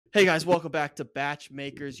Hey guys, welcome back to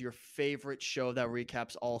BachMakers, your favorite show that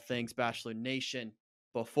recaps all things Bachelor Nation.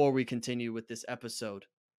 Before we continue with this episode,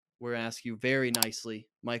 we're going to ask you very nicely,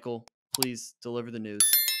 Michael, please deliver the news.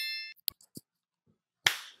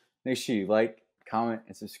 Make sure you like, comment,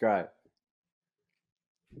 and subscribe.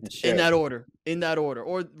 And share. In that order,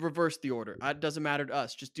 or reverse the order. It doesn't matter to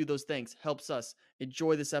us. Just do those things. Helps us.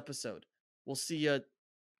 Enjoy this episode. We'll see you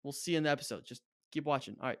in the episode. Just keep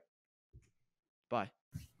watching. All right. Bye.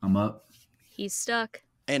 I'm up. He's stuck.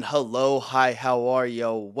 And hello, hi, how are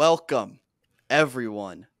you? Welcome,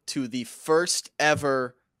 everyone, to the first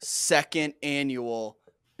ever second annual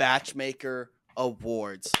BachMaker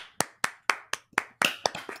Awards.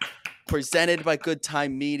 Presented by Good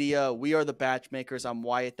Time Media. We are the BachMakers. I'm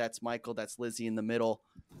Wyatt. That's Michael. That's Lizi in the middle.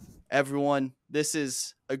 Everyone, this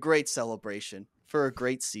is a great celebration for a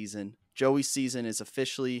great season. Joey's season is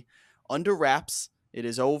officially under wraps. It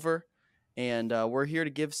is over. And we're here to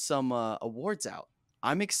give some awards out.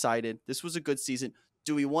 I'm excited. This was a good season.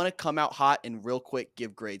 Do we want to come out hot and real quick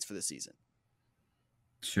give grades for the season?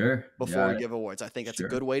 Sure. Before we give awards. I think that's a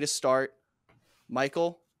good way to start.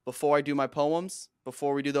 Michael, before I do my poems,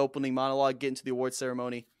 before we do the opening monologue, get into the award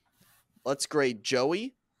ceremony, let's grade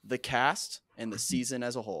Joey, the cast, and the season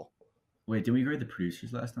as a whole. Wait, did we grade the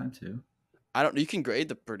producers last time too? You can grade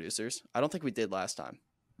the producers. I don't think we did last time.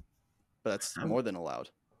 But that's more than allowed.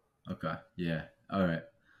 Okay. Yeah. All right.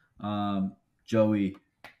 Joey,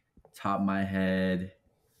 top of my head,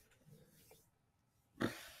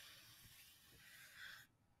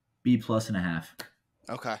 B+1/2.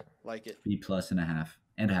 Okay, like it. B+1/2.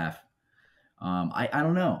 I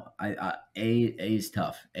don't know. A is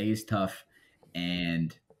tough. A is tough,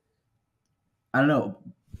 and I don't know.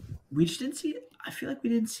 We just didn't see. I feel like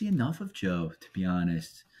we didn't see enough of Joe, to be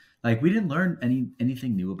honest. Like, we didn't learn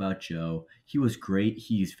anything new about Joe. He was great.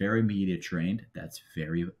 He's very media trained. That's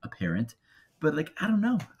very apparent. But, like, I don't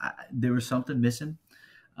know. There was something missing.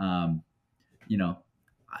 Give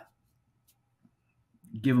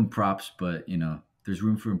him props, but, there's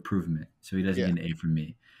room for improvement. So he doesn't get an A from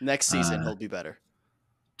me. Next season, he'll be better.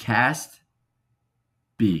 Cast,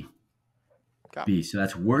 B. Got B. So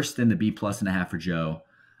that's worse than the B+1/2 for Joe.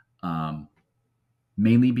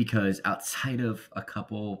 Mainly because outside of a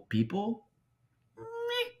couple people,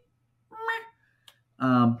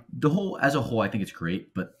 as a whole, I think it's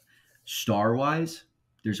great. But star-wise,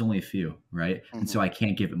 there's only a few, right? Mm-hmm. And so I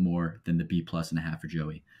can't give it more than the B+1/2 for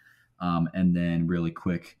Joey. And then really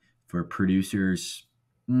quick for producers,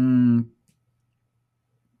 C- and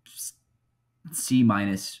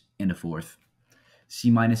a fourth. C-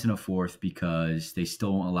 and a fourth because they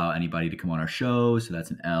still won't allow anybody to come on our show, so that's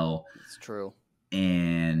an L. It's true.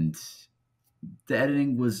 And the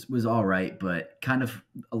editing was all right, but kind of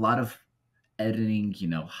a lot of editing,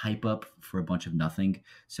 hype up for a bunch of nothing.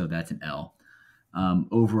 So that's an L.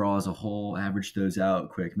 Overall, as a whole, average those out.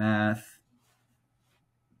 Quick math.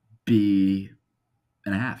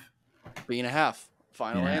 B+1/2. B+1/2.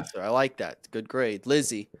 Final answer. I like that. Good grade.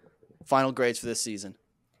 Lizi, final grades for this season.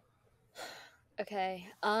 Okay.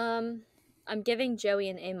 I'm giving Joey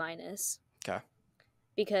an A-. Okay.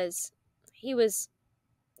 Because he was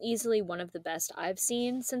easily one of the best I've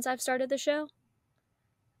seen since I've started the show.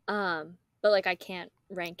 But like, I can't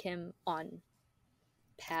rank him on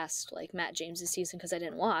past like Matt James's season because I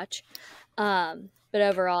didn't watch. But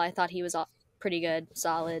overall, I thought he was pretty good,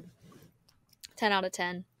 solid. 10 out of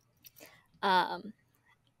 10.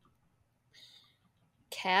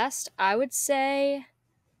 Cast, I would say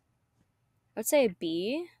a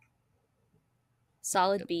B.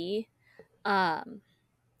 Solid B.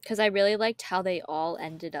 Because I really liked how they all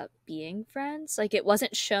ended up being friends. Like, it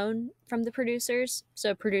wasn't shown from the producers,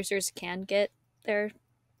 so producers can get their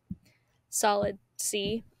solid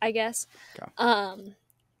C, I guess. Okay.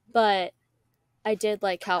 But I did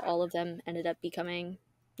like how all of them ended up becoming,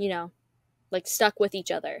 like, stuck with each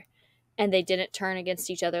other. And they didn't turn against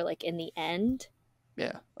each other, like, in the end.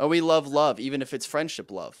 Yeah. Oh, we love, even if it's friendship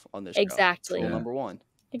love on this show. Exactly. Rule number 1.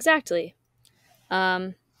 Exactly.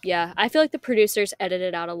 Yeah, I feel like the producers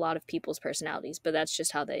edited out a lot of people's personalities, but that's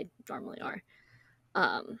just how they normally are.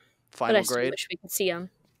 Final but I still grade? wish we could see them.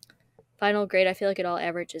 Final grade, I feel like it all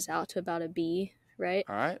averages out to about a B, right?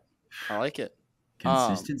 All right. I like it.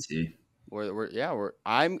 Consistency.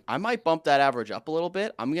 I might bump that average up a little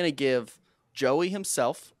bit. I'm going to give Joey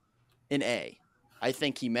himself an A. I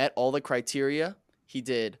think he met all the criteria. He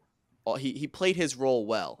played his role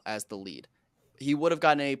well as the lead. He would have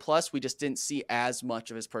gotten an A+. We just didn't see as much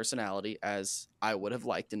of his personality as I would have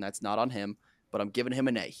liked, and that's not on him. But I'm giving him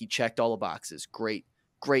an A. He checked all the boxes. Great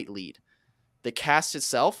lead. The cast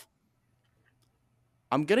itself,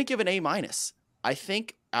 I'm going to give an A-. I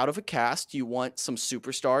think out of a cast, you want some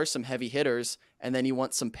superstars, some heavy hitters, and then you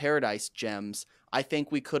want some paradise gems. I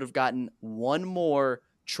think we could have gotten one more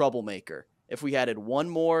troublemaker. If we added one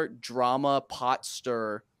more drama pot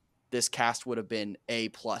stir, this cast would have been A+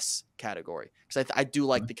 category. Because I do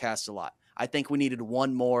like the cast a lot. I think we needed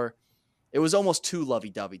one more. It was almost too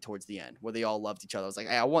lovey-dovey towards the end, where they all loved each other. I was like,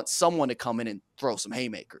 hey, I want someone to come in and throw some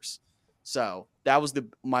haymakers. So that was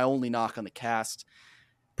my only knock on the cast.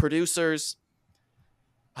 Producers,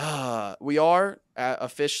 we are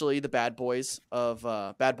officially the bad boys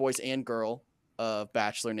and girl of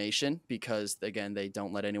Bachelor Nation, because again, they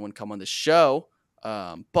don't let anyone come on the show.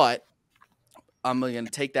 But I'm going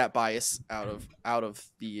to take that bias out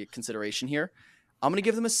of the consideration here. I'm going to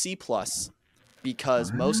give them a C+,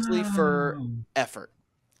 because mostly for effort.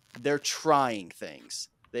 They're trying things.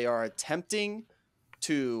 They are attempting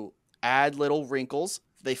to add little wrinkles.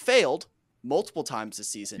 They failed multiple times this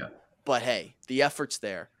season. Yeah. But hey, the effort's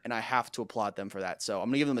there, and I have to applaud them for that. So I'm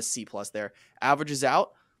going to give them a C+ there. Averages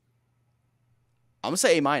out, I'm going to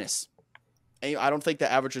say A-. I don't think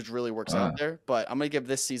the averages really works out there, but I'm going to give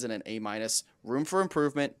this season an A-. Room for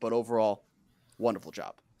improvement, but overall, wonderful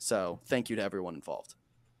job. So thank you to everyone involved.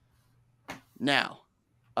 Now,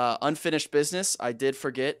 unfinished business. I did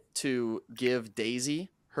forget to give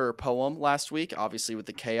Daisy her poem last week, obviously with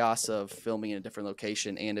the chaos of filming in a different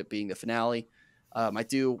location and it being the finale. I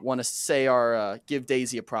do want to say give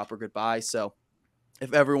Daisy a proper goodbye. So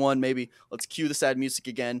if everyone, maybe let's cue the sad music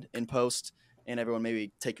again in post, and everyone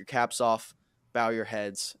maybe take your caps off, bow your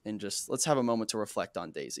heads, and just let's have a moment to reflect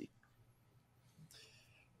on Daisy.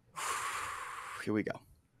 Here we go.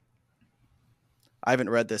 I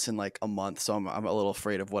haven't read this in like a month, so I'm a little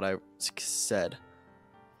afraid of what I said.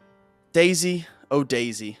 Daisy, oh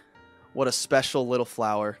Daisy, what a special little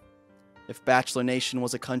flower. If Bachelor Nation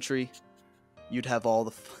was a country, you'd have all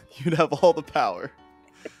the power.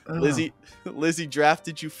 Oh. Lizi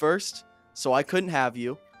drafted you first, so I couldn't have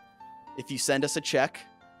you. If you send us a check,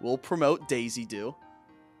 we'll promote Daisy Do.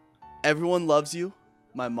 Everyone loves you,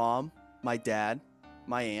 my mom, my dad,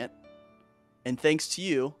 my aunt, and thanks to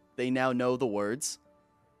you, they now know the words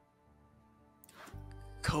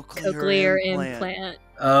cochlear implant.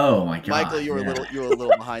 Oh my god, Michael, you were a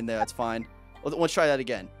little behind there. That's fine. Let's try that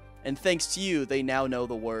again. And thanks to you, they now know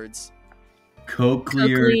the words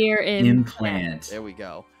cochlear implant. There we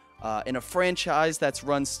go. In a franchise that's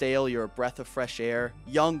run stale, you're a breath of fresh air.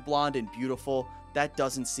 Young, blonde, and beautiful. That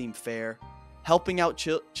doesn't seem fair. Helping out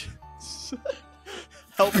children,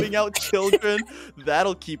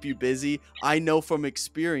 that'll keep you busy. I know from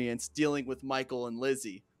experience dealing with Michael and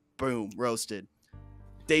Lizi. Boom, roasted.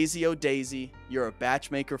 Daisy, oh Daisy, you're a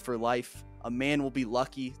BachMaker for life. A man will be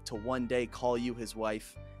lucky to one day call you his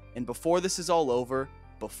wife. And before this is all over,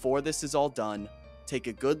 before this is all done, take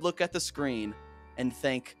a good look at the screen and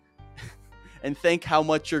think how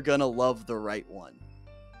much you're gonna love the right one.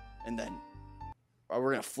 And then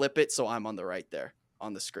we're gonna flip it so I'm on the right there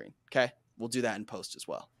on the screen. Okay? We'll do that in post as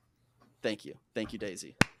well. Thank you,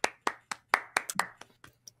 Daisy.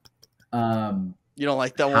 You don't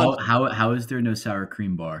like that one? How is there no sour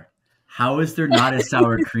cream bar? How is there not a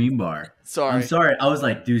sour cream bar? Sorry. I'm sorry. I was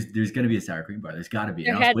like, there's gonna be a sour cream bar. There's got to be.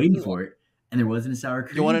 And I was waiting for it, and there wasn't a sour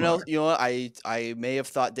cream. You want to bar. know? You know what? I may have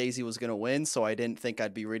thought Daisy was gonna win, so I didn't think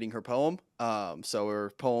I'd be reading her poem. So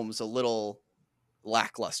her poem's a little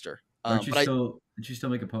lackluster. Did you still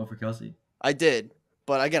make a poem for Kelsey? I did,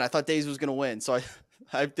 but again, I thought Daisy was gonna win, so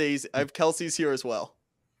I have Kelsey's here as well.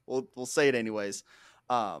 We'll say it anyways.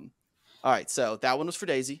 All right, so that one was for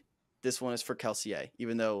Daisy. This one is for Kelsey A.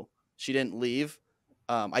 Even though she didn't leave,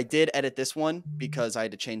 I did edit this one because I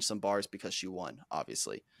had to change some bars because she won,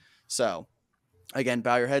 obviously. So, again,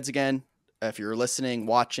 bow your heads again. If you're listening,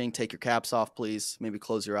 watching, take your caps off, please. Maybe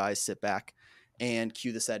close your eyes, sit back, and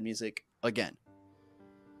cue the sad music again.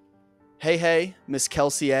 Hey, Miss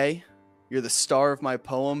Kelsey A. You're the star of my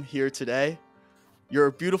poem here today. You're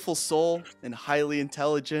a beautiful soul and highly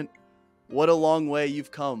intelligent. What a long way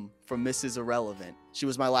you've come from Mrs. Irrelevant. She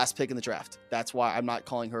was my last pick in the draft. That's why I'm not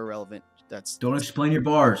calling her irrelevant. Don't explain your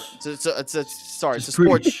bars. It's a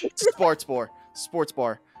sports bar.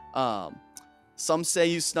 Some say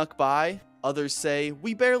you snuck by. Others say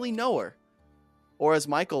we barely know her. Or as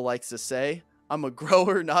Michael likes to say, I'm a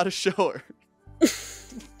grower, not a shower.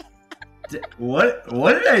 What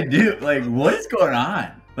did I do? Like, what is going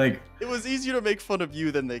on? Like, it was easier to make fun of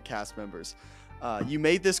you than the cast members. You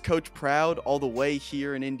made this coach proud all the way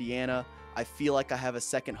here in Indiana. I feel like I have a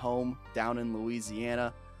second home down in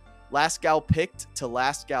Louisiana. Last gal picked to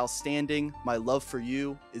last gal standing. My love for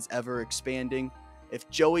you is ever expanding. If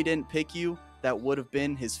Joey didn't pick you, that would have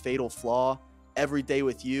been his fatal flaw. Every day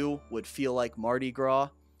with you would feel like Mardi Gras.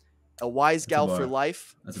 A wise gal bar. for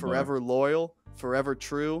life, That's a forever loyal, forever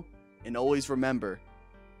true, and always remember,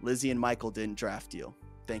 Lizi and Michael didn't draft you.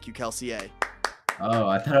 Thank you, Kelsey A. Oh,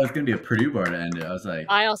 I thought it was gonna be a Purdue bar to end it. I was like,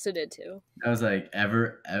 too.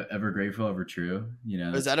 ever grateful, ever true. You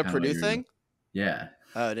know, Is that a Purdue thing? Yeah.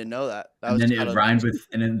 Oh, I didn't know that. And then it rhymed with,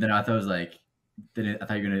 and then I thought it was like, I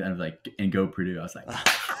thought you were gonna end up like and go Purdue. I was like,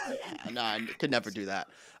 no, I could never do that.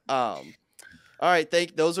 All right,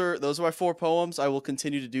 those are my 4 poems. I will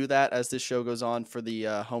continue to do that as this show goes on for the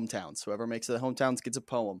hometowns. Whoever makes the hometowns gets a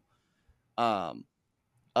poem.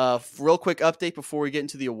 Real quick update before we get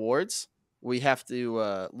into the awards. We have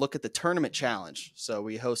to look at the tournament challenge. So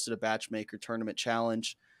we hosted a BachMaker tournament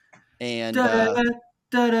challenge, and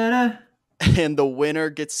and the winner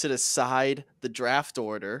gets to decide the draft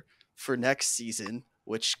order for next season,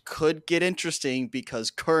 which could get interesting because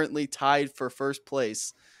currently tied for first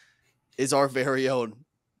place is our very own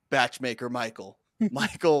BachMaker Michael.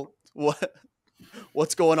 Michael,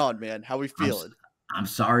 what's going on, man? How we feeling? I'm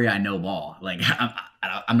sorry, I know ball. Like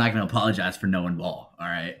I'm not gonna apologize for knowing ball. All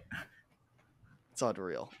right. It's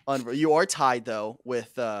unreal. You are tied though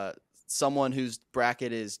with someone whose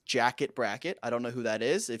bracket is Jacket Bracket. I don't know who that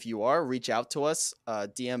is. If you are, reach out to us.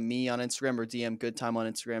 DM me on Instagram or DM Good Time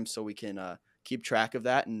on Instagram so we can keep track of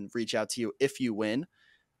that and reach out to you if you win.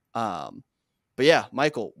 But yeah,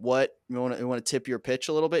 Michael, what you want to tip your pitch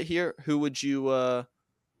a little bit here? Who would you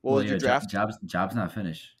would you draft? Job's not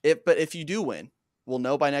finished. But if you do win, we'll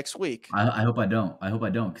know by next week. I hope I don't. I hope I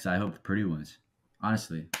don't because I hope Purdue wins.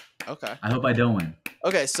 Honestly. Okay. I hope I don't win.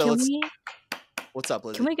 Okay, so what's up,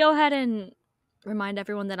 Lizi? Can we go ahead and remind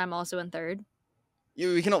everyone that I'm also in third?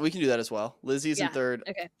 We can do that as well. Lizzie's in third.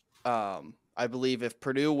 Okay. I believe if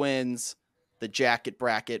Purdue wins, the Jacket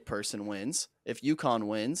Bracket person wins. If UConn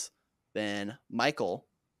wins, then Michael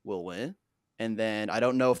will win. And then I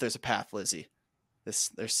don't know if there's a path, Lizi.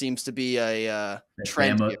 There seems to be a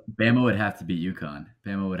trend. Bama would have to be UConn.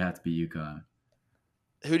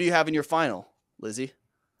 Who do you have in your final, Lizi?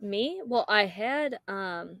 Me? Well, I have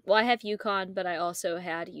UConn, but I also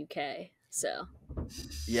had UK. So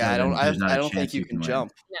yeah, I don't think you can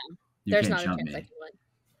jump. No, there's not a chance I can win.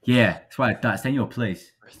 Yeah, that's why I thought. Stay in your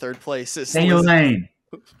place. Third place is stay in your lane.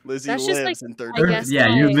 Lizi lives in third place. Yeah,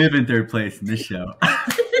 you live in third place in this show.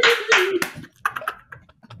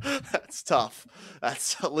 That's tough.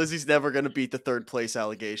 Lizzie's never going to beat the third place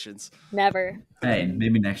allegations. Never. Hey,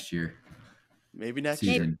 maybe next year. Maybe next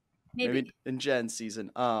season. Maybe in Jen's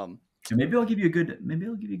season. Maybe I'll give you a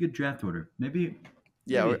good draft order. Maybe.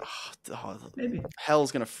 Yeah. Maybe.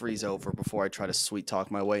 Hell's going to freeze over before I try to sweet talk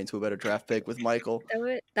my way into a better draft pick with Michael.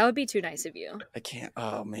 That would be too nice of you. I can't.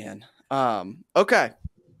 Oh man. Okay.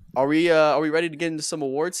 Are we ready to get into some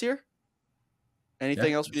awards here?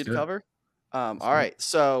 Anything else we need to cover? All right.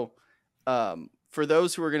 So, for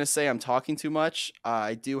those who are going to say I'm talking too much,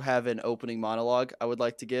 I do have an opening monologue I would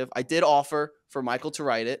like to give. I did offer for Michael to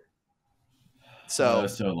write it. So that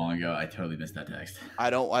was so long ago. I totally missed that text. I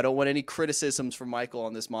don't want any criticisms from Michael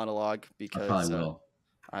on this monologue because I probably will.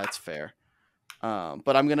 That's fair.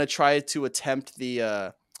 But I'm going to try to attempt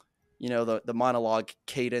the the monologue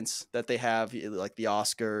cadence that they have, like the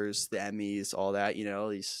Oscars, the Emmys, all that,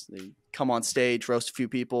 they come on stage, roast a few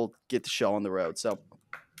people, get the show on the road. So,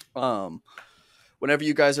 whenever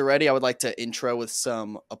you guys are ready, I would like to intro with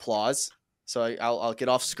some applause. So I'll get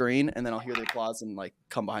off screen and then I'll hear the applause and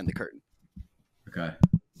come behind the curtain. Okay.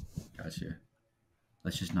 Gotcha.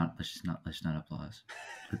 Let's just not applause.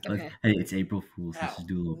 Okay. Hey, it's April Fool's. Let's just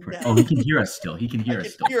do a little prayer. Oh, he can hear us still.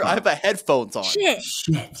 I have headphones on.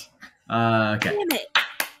 Shit. Okay. Damn it.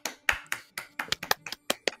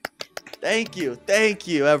 Thank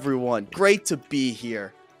you, everyone. Great to be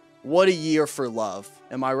here. What a year for love.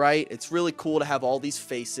 Am I right? It's really cool to have all these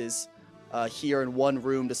faces here in one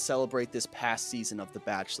room to celebrate this past season of The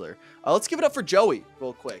Bachelor. Let's give it up for Joey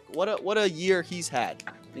real quick. What a year he's had.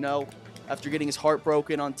 After getting his heart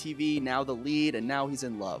broken on TV, now the lead, and now he's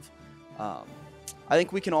in love. I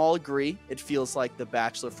think we can all agree it feels like the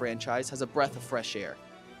Bachelor franchise has a breath of fresh air.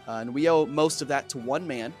 And we owe most of that to one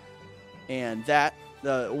man, and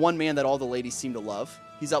the one man that all the ladies seem to love.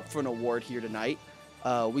 He's up for an award here tonight.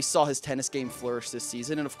 We saw his tennis game flourish this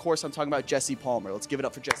season, and of course I'm talking about Jesse Palmer. Let's give it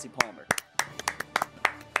up for Jesse Palmer.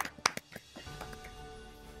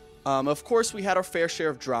 Of course, we had our fair share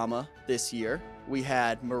of drama this year. We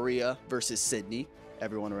had Maria versus Sydney.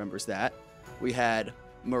 Everyone remembers that. We had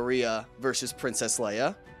Maria versus Princess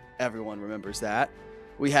Leia. Everyone remembers that.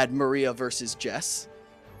 We had Maria versus Jess.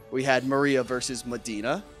 We had Maria versus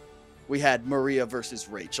Medina. We had Maria versus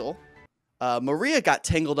Rachel. Maria got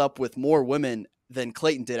tangled up with more women than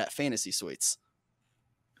Clayton did at Fantasy Suites.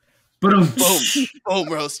 Boom. Boom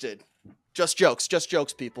roasted. Just jokes,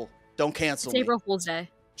 people. Don't cancel It's me. April Fool's Day.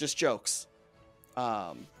 Just jokes.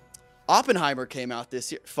 Oppenheimer came out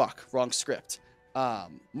this year. Fuck, wrong script.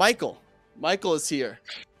 Michael is here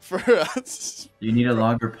for us. You need a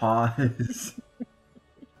longer pause.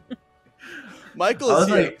 Michael is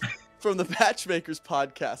here from the BachMakers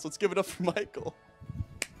podcast. Let's give it up for Michael.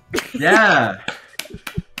 Yeah.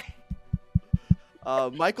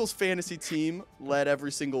 Michael's fantasy team led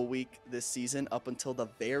every single week this season up until the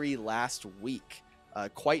very last week.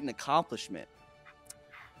 Quite an accomplishment.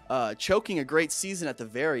 Choking a great season at the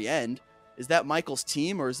very end. Is that Michael's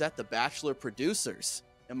team or is that the Bachelor producers?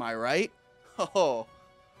 Am I right? Oh.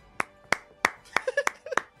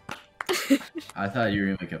 I thought you were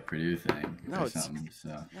gonna make a Purdue thing No, or something. So.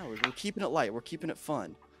 No, we're keeping it light. We're keeping it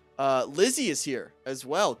fun. Lizi is here as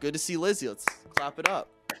well. Good to see Lizi. Let's clap it up.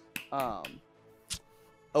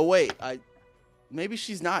 Oh wait, maybe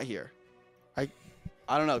she's not here. I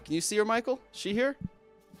don't know. Can you see her, Michael? She here?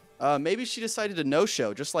 Maybe she decided to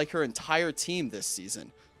no-show, just like her entire team this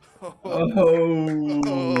season.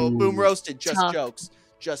 Oh, boom roasted. Just Tough. jokes.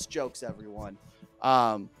 Just jokes, everyone.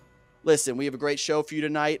 Listen, we have a great show for you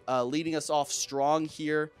tonight. Leading us off strong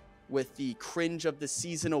here with the Cringe of the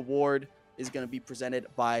Season award is going to be presented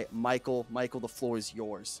by Michael. Michael, the floor is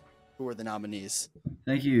yours. Who are the nominees?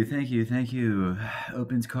 Thank you.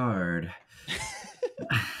 Opens card.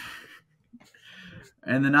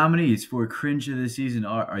 And the nominees for Cringe of the Season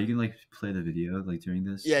are you gonna play the video during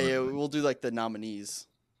this? Yeah, we'll do the nominees.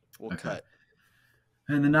 We'll Okay. cut.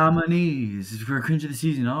 And the nominees for Cringe of the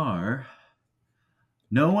Season are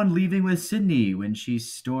no one leaving with Sydney when she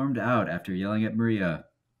stormed out after yelling at Maria.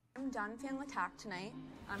 I'm done feeling attacked tonight.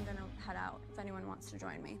 I'm gonna head out if anyone wants to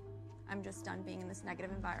join me. I'm just done being in this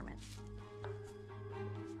negative environment.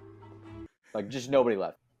 Just nobody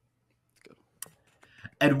left.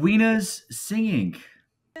 Edwina's singing.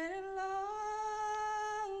 Been a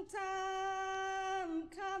long time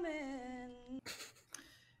coming.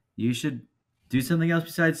 You should do something else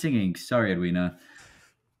besides singing. Sorry, Edwina.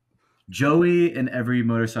 Joey in every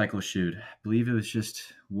motorcycle shoot. I believe it was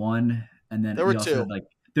just one, and then There were two.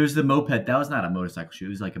 There's the moped. That was not a motorcycle shoot. It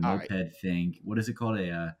was like a All moped thing. What is it called?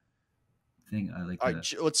 A thing. I like. All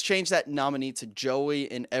right, let's change that nominee to Joey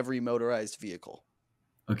in every motorized vehicle.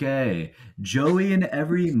 Okay, Joey in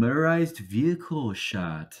every motorized vehicle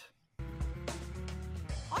shot.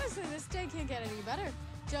 Honestly, this day can't get any better.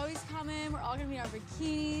 Joey's coming. We're all gonna be in our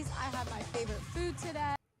bikinis. I have my favorite food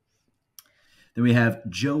today. Then we have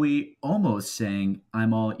Joey almost saying,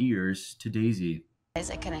 "I'm all ears" to Daisy. I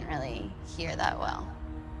couldn't really hear that well.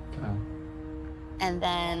 Oh. And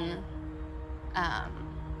then,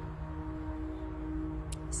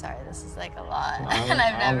 sorry, this is a lot. And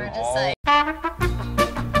I've never just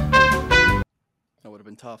That would have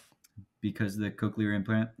been tough. Because the cochlear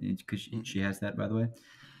implant, because she has that, by the way.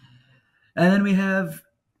 And then we have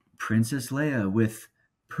Princess Leia with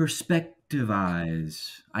perspective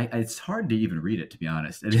eyes. It's hard to even read it, to be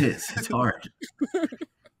honest. It is. It's hard.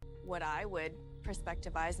 What I would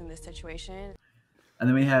perspectivize in this situation. And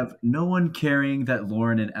then we have no one caring that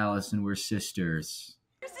Lauren and Allison were sisters.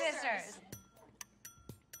 Sisters.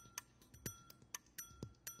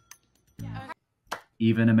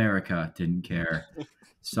 Even America didn't care.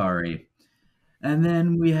 Sorry. And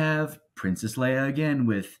then we have Princess Leia again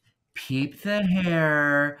with peep the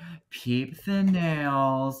hair, peep the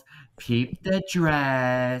nails, peep the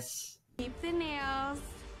dress. Peep the nails.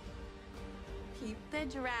 Peep the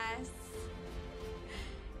dress.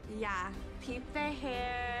 Yeah, peep the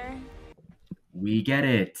hair. We get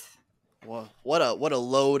it. What a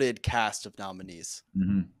loaded cast of nominees.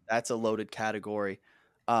 Mm-hmm. That's a loaded category.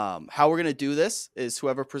 How we're gonna do this is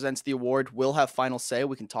whoever presents the award will have final say.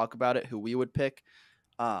 We can talk about it, who we would pick.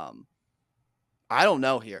 I don't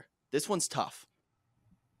know here. This one's tough.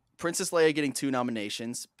 Princess Leia getting 2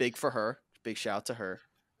 nominations, big for her. Big shout out to her.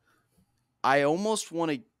 I almost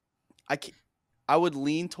want to. I would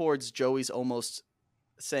lean towards Joey's almost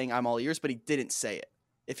saying "I'm all ears," but he didn't say it.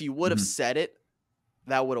 If he would have said it,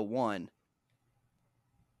 that would have won.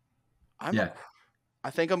 I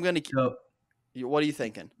think I'm gonna. So, What are you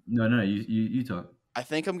thinking? No, you talk. I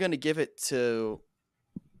think I'm gonna give it to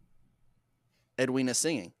Edwina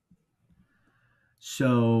singing.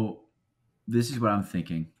 So this is what I'm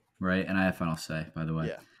thinking, right? And I have final say, by the way.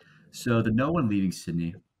 Yeah. So the no one leaving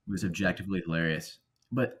Sydney was objectively hilarious.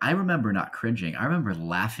 But I remember not cringing. I remember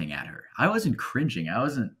laughing at her. I wasn't cringing.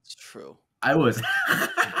 It's true. I was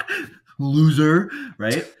loser,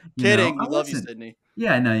 right? Kidding. I We love you, wasn't- Sydney.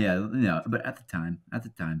 Yeah, no. But at the time. At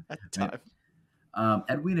the right? time.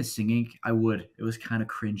 Edwina singing, it was kind of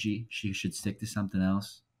cringy. She should stick to something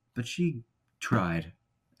else. But she tried.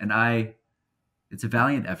 And I It's a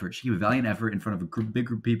valiant effort. She gave a valiant effort in front of a big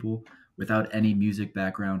group of people without any music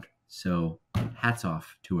background. So hats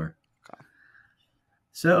off to her. Okay.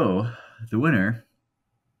 So the winner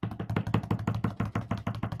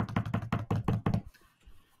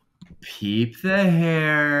peep the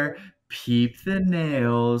hair, peep the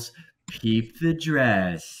nails, peep the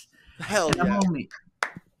dress. Hell And yeah.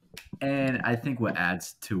 And I think what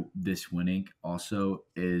adds to this winning also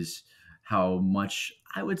is how much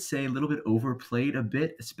I would say a little bit overplayed a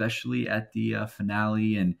bit, especially at the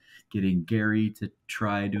finale and getting Gary to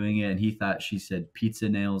try doing it. And he thought she said pizza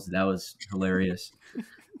nails. That was hilarious.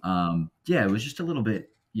 Yeah, it was just a little bit,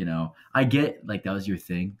 you know, I get like that was your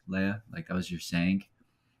thing, Leia. Like that was your saying.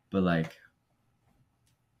 But like,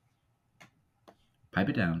 pipe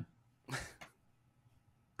it down.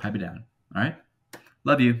 Pipe it down. All right.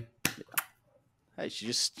 Love you. Hey,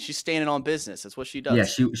 she's standing on business. That's what she does.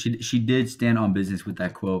 Yeah, she did stand on business with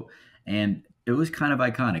that quote, and it was kind of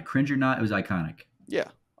iconic. Cringe or not, it was iconic. Yeah,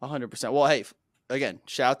 100%. Well, hey, again,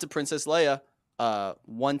 shout out to Princess Leia,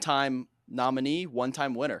 one-time nominee,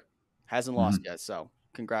 one-time winner, hasn't lost yet. So,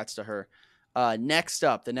 congrats to her. Next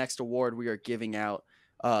up, the next award we are giving out,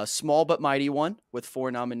 small but mighty one with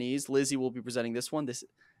 4 nominees. Lizi will be presenting this one. This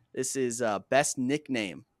is best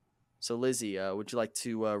nickname. So, Lizi, would you like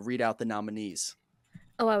to read out the nominees?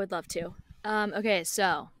 Oh, I would love to. Okay,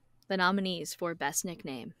 so the nominees for Best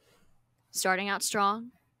Nickname. Starting out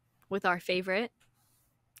strong with our favorite,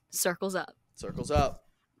 Circles Up. Circles up.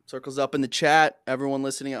 Circles up in the chat. Everyone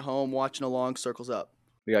listening at home, watching along, circles up.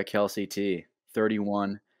 We got Kelsey T,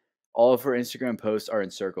 31. All of her Instagram posts are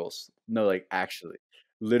in circles. No, like actually.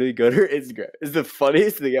 Literally go to her Instagram. It's the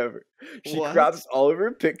funniest thing ever. She crops all of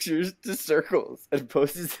her pictures to circles and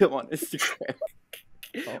posts them on Instagram.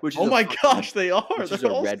 Which is oh my gosh, they are. Which is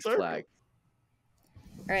They're a all red circles. flag.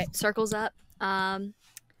 All right, Circles Up.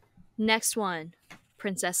 Next one,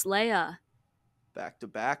 Princess Leia.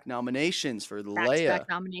 Back-to-back nominations for Leia. Back-to-back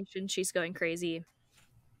nomination. She's going crazy.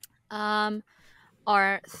 Our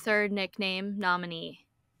third nickname nominee,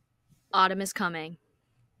 Autumn is Coming.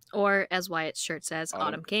 Or, as Wyatt's shirt says,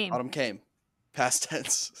 Autumn Came. Autumn came. Past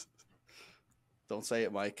tense. Don't say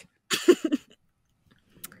it, Mike.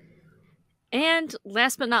 And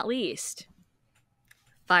last but not least,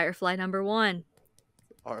 Firefly #1.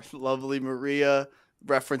 Our lovely Maria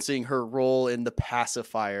referencing her role in The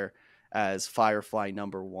Pacifier as Firefly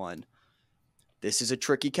 #1. This is a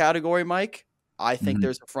tricky category, Mike. I think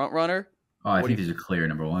there's a front runner. Oh, I think there's a clear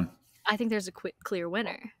 #1. I think there's a clear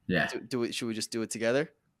winner. Yeah. Should we just do it together?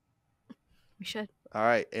 We should. All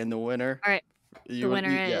right, and the winner. All right. The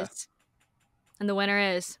winner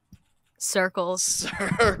is Circles.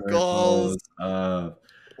 Circles.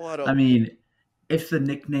 I mean, if the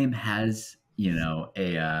nickname has, you know,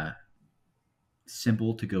 a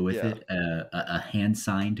symbol to go with it, a hand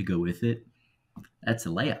sign to go with it, that's a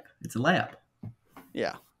layup. It's a layup.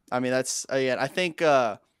 Yeah. I mean, that's, again, I think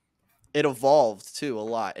it evolved too a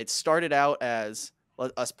lot. It started out as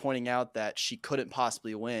us pointing out that she couldn't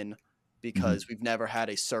possibly win because we've never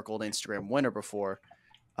had a circled Instagram winner before.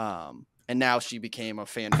 And now she became a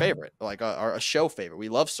fan favorite, like a show favorite. We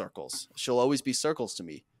love Circles. She'll always be Circles to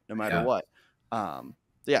me, no matter what.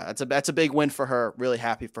 Yeah, that's a big win for her. Really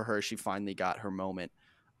happy for her. She finally got her moment.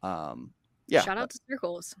 Yeah. Shout out to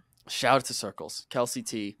Circles. Shout out to Circles. Kelsey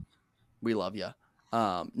T, we love you.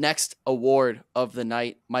 Next award of the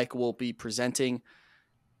night, Mike will be presenting.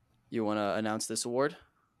 You want to announce this award?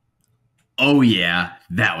 Oh, yeah.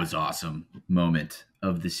 That was awesome moment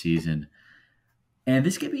of the season. And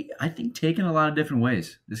this could be, I think, taken a lot of different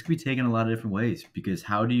ways. Because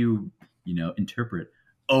how do you, interpret,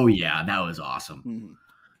 oh, yeah, that was awesome.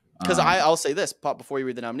 Because I'll say this, Pop, before you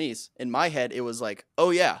read the nominees. In my head, it was like,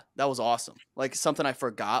 oh, yeah, that was awesome. Like something I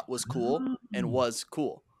forgot was cool and was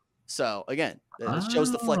cool. So, again, it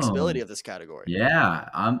shows the flexibility of this category. Yeah,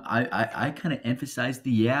 I kind of emphasized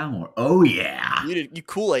the yeah more. Oh, yeah. You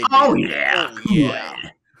Kool-Aid. Oh, yeah.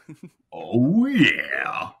 Kool-Aid. Oh,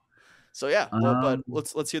 yeah. So, yeah, but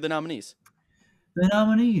let's hear the nominees. The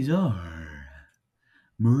nominees are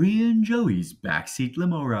Maria and Joey's backseat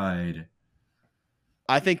limo ride.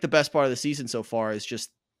 I think the best part of the season so far is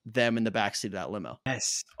just them in the backseat of that limo.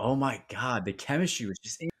 Yes. Oh my God. The chemistry was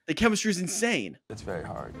just the chemistry is insane. It's very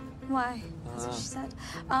hard. Why? That's what she said.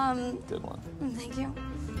 Good one. Thank you.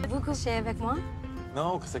 Vous couchez avec moi?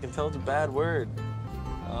 No, because I can tell it's a bad word.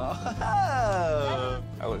 I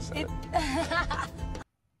would have said it.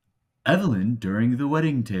 Evelyn during the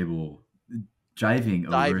wedding table. Diving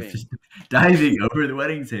over the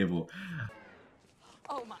wedding table.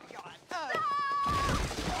 Oh my God.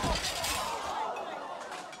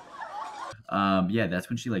 Yeah, that's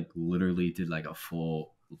when she like literally did like a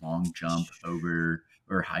full long jump over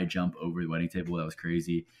or high jump over the wedding table. That was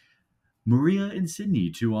crazy. Maria and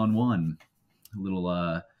Sydney 2-on-1, a little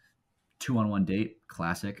 2-on-1 date,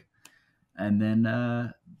 classic. And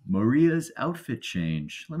then Maria's outfit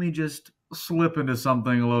change. Let me just slip into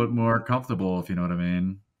something a little bit more comfortable, if you know what I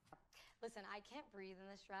mean. Listen, I can't breathe in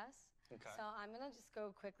this dress, so I'm gonna just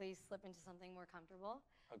go quickly slip into something more comfortable.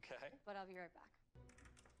 Okay. But I'll be right back.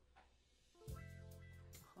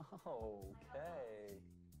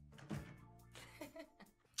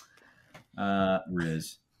 Okay.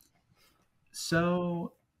 Riz.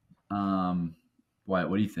 So, Wyatt,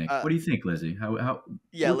 what do you think? What do you think, Lizzie? How?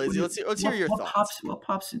 Yeah, what, Lizzie, let's hear your thoughts. What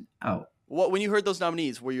pops out? What when you heard those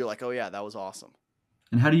nominees, where you're like, oh yeah, that was awesome.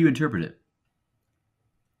 And how do you interpret it?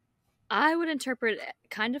 I would interpret it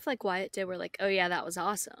kind of like Wyatt did, where like, oh yeah, that was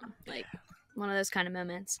awesome. Like one of those kind of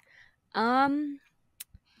moments.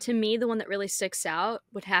 To me, the one that really sticks out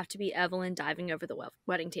would have to be Evelyn diving over the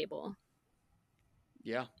wedding table.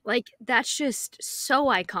 Yeah. Like, that's just so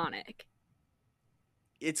iconic.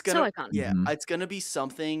 It's gonna, so iconic. Yeah, it's gonna be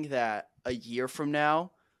something that a year from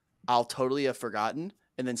now, I'll totally have forgotten,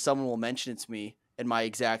 and then someone will mention it to me, and my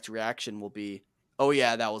exact reaction will be, "Oh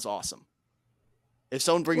yeah, that was awesome." If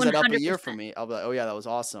someone brings that up a year from me, I'll be like, "Oh yeah, that was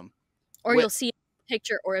awesome." Or you'll see a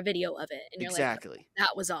picture or a video of it, and you're exactly like,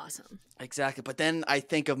 "That was awesome." Exactly, but then I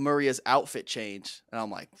think of Maria's outfit change, and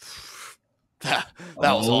I'm like, "That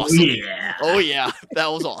was awesome." Yeah. Oh yeah,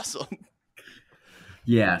 that was awesome.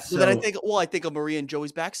 Yeah. So then I think of Maria and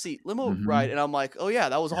Joey's backseat limo ride, and I'm like, oh yeah,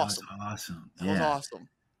 that was awesome. That was awesome.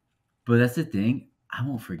 But that's the thing. I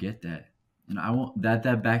won't forget that, and I won't that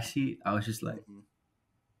backseat. I was just like,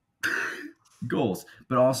 goals.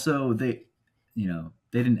 But also they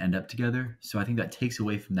didn't end up together, so I think that takes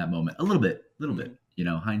away from that moment a little bit.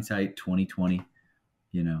 Hindsight 2020.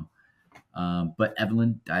 But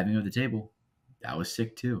Evelyn diving over the table, that was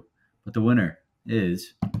sick too. But the winner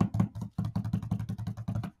is.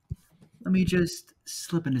 Let me just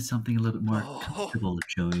slip into something a little bit more comfortable,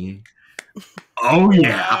 Joey. Oh,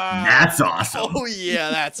 yeah. That's awesome. Oh,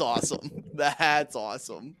 yeah. That's awesome. That's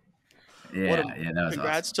awesome. Yeah, that was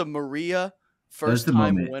congrats awesome. to Maria. First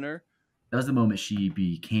time winner. That was the moment she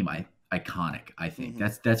became iconic, I think.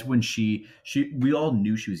 That's when we all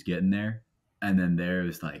knew she was getting there. And then there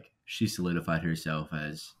was like, she solidified herself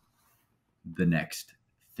as the next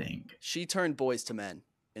thing. She turned boys to men.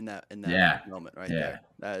 In that moment there.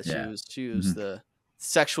 She was the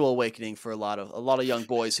sexual awakening for a lot of young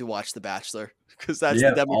boys who watch The Bachelor, because that's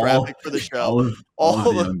the demographic for the show. All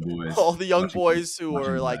the young boys who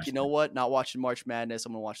were like, you know what, not watching March Madness,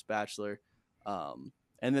 I'm gonna watch The Bachelor. And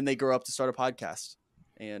then they grow up to start a podcast,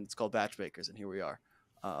 and it's called BachMakers, and here we are.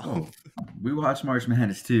 We watch March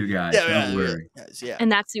Madness too, guys. Don't worry. Yeah. And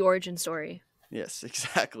that's the origin story. Yes,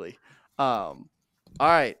 exactly. All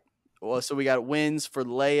right. Well, so we got wins for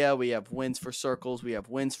Leia, we have wins for Circles, we have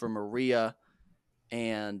wins for Maria,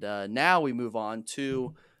 and now we move on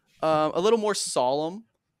to a little more solemn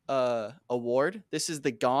award. This is the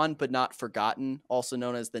Gone But Not Forgotten, also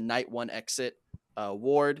known as the Night One Exit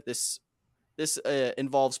Award. This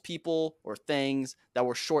involves people or things that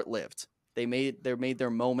were short-lived. They made their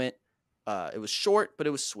moment. It was short, but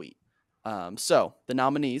it was sweet. So the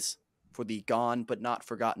nominees for the Gone But Not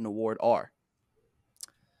Forgotten Award are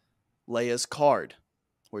Leia's card,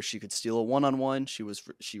 where she could steal a one-on-one.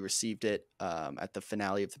 She received it at the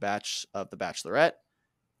finale of the Bachelorette,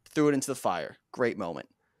 threw it into the fire. Great moment.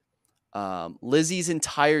 Lizzie's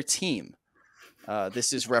entire team.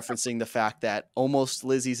 This is referencing the fact that almost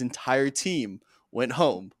Lizzie's entire team went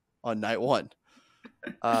home on night one.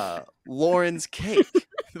 Lauren's cake.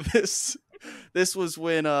 This was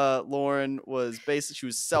when Lauren was she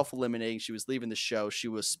was self-eliminating. She was leaving the show. She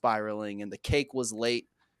was spiraling, and the cake was late.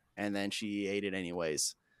 And then she ate it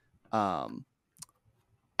anyways.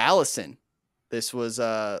 Allison, this was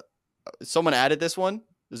someone added this one.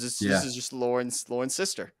 This is just Lauren's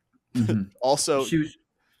sister. Also, she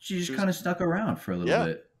just kind of stuck around for a little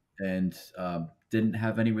bit and didn't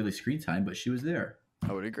have any really screen time, but she was there.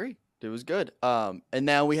 I would agree. It was good. And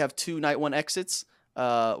now we have two night one exits.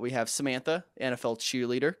 We have Samantha, NFL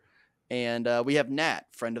cheerleader, and we have Nat,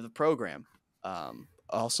 friend of the program,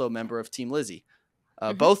 also a member of Team Lizzie.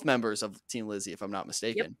 Both members of Team Lizzie, if I'm not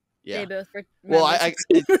mistaken. Yep. Yeah. They both were. Well,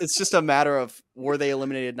 it's just a matter of, were they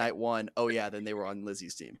eliminated night one? Oh yeah, then they were on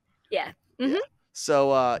Lizzie's team. Yeah. Yeah.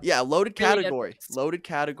 So loaded category. Loaded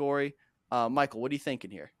category. Michael, what are you thinking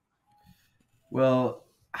here? Well,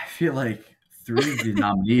 I feel like three of the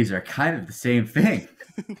nominees are kind of the same thing.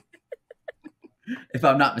 If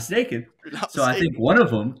I'm not mistaken. I think one of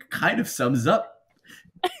them kind of sums up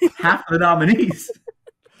half the nominees.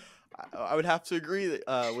 I would have to agree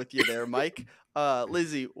with you there, Mike.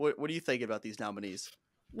 Lizi, what do you think about these nominees?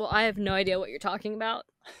 Well, I have no idea what you're talking about.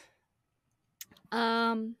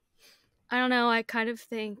 I don't know. I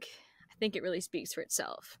think it really speaks for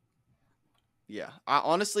itself. Yeah.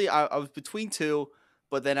 Honestly, I was between two,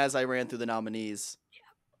 but then as I ran through the nominees,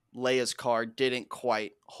 Leia's card didn't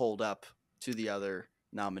quite hold up to the other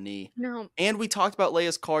nominee. No. And we talked about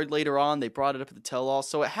Leia's card later on. They brought it up at the tell-all,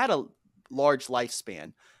 so it had a large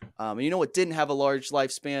lifespan. And you know what didn't have a large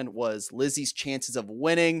lifespan was Lizi's chances of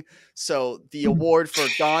winning. So the award for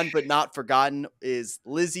Gone But Not Forgotten is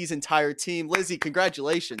Lizi's entire team. Lizi,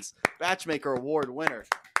 congratulations. BachMaker Award winner.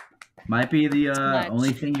 Might be the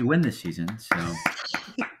only thing you win this season. So,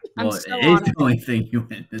 well, so it is the only thing you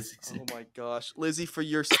win this season. Oh my gosh. Lizi, for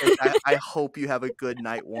your sake, I hope you have a good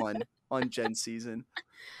night one on Gen season.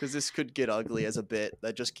 Because this could get ugly as a bit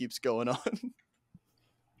that just keeps going on.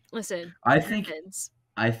 Listen, I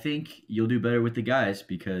think you'll do better with the guys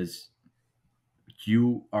because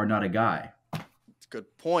you are not a guy.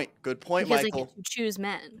 Good point. Good point, because Michael. I get to choose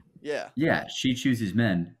men. Yeah. Yeah, she chooses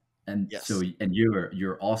men, and Yes. so and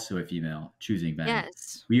you're also a female choosing men.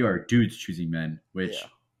 Yes. We are dudes choosing men, which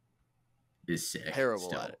is sick. Terrible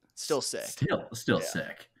still. at it. Still sick. Still Yeah.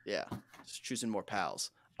 sick. Yeah. Just choosing more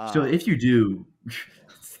pals. So if you do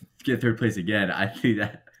get third place again, I think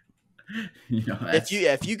that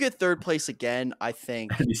if you get third place again, I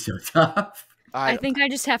think that'd be so tough. I think I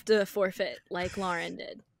just have to forfeit like Lauren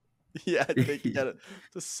did. Yeah, I think you gotta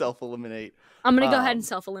just self-eliminate. I'm gonna go ahead and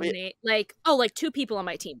self-eliminate. Like 2 people on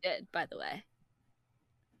my team did, by the way.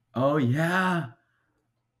 Oh yeah,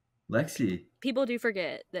 Lexi. People do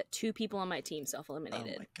forget that 2 people on my team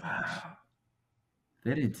self-eliminated. Oh my gosh.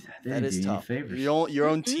 They didn't That is do tough. any favors. Your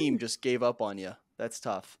own team just gave up on you. That's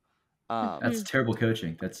tough. That's terrible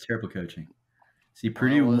coaching. See,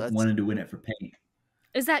 Purdue wanted to win it for paint.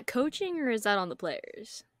 Is that coaching or is that on the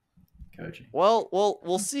players? Coaching. Well,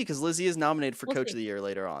 we'll see because Lizi is nominated for We'll Coach see. of the Year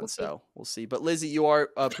later on, We'll see. so we'll see. But Lizi, you are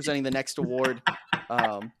presenting the next award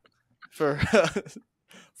for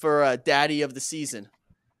Daddy of the Season.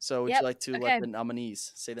 So would you like to let the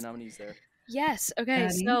nominees say the nominees there? Yes. Okay.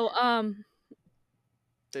 Daddy. So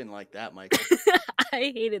Didn't like that, Michael.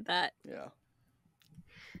 I hated that. Yeah.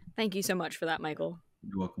 Thank you so much for that, Michael.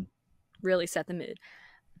 You're welcome. Really set the mood.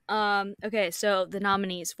 Okay, so the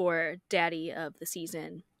nominees for Daddy of the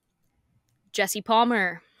Season: Jesse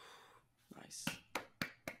Palmer, Nice.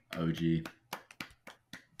 OG.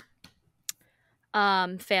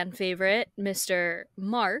 fan favorite Mr.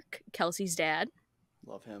 Mark, Kelsey's dad,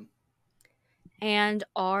 Love him. and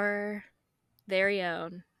our very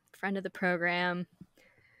own friend of the program,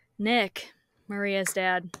 Nick, Maria's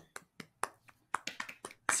dad.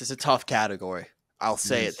 This is a tough category. I'll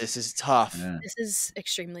say it. This is tough. Yeah. This is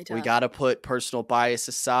extremely tough. We got to put personal bias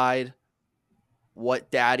aside.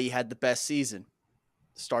 What daddy had the best season?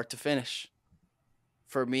 Start to finish.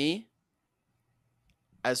 For me,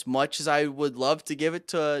 as much as I would love to give it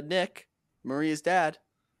to Nick, Maria's dad,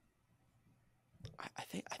 I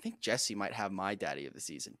think Jesse might have my daddy of the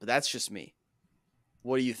season, but that's just me.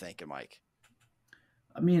 What are you thinking, Mike?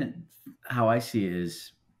 I mean, how I see it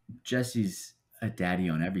is Jesse's a daddy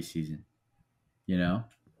on every season. You know?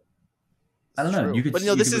 I don't know. True. You could But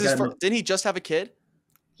this is his first, didn't he just have a kid?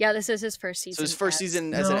 Yeah, this is his first season. So his first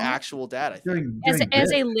season as an actual dad, I think.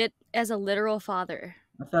 As a literal father.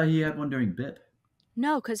 I thought he had one during BIP.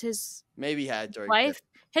 No, because his Maybe he had during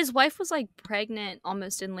his wife was like pregnant,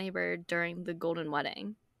 almost in labor during the golden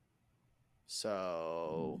wedding.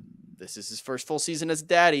 So this is his first full season as a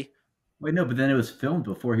daddy. Wait, no, but then it was filmed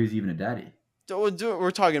before he was even a daddy.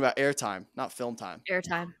 We're talking about airtime, not film time.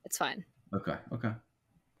 Airtime. It's fine. Okay.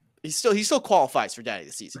 He still qualifies for daddy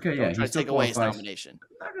this season. Okay, yeah. Don't try to take away his nomination.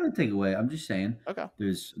 I'm not gonna take away. I'm just saying. Okay.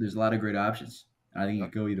 There's a lot of great options. I think it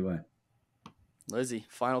could go either way. Lizi,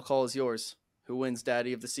 final call is yours. Who wins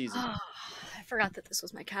daddy of the season? Oh, I forgot that this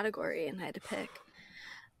was my category and I had to pick.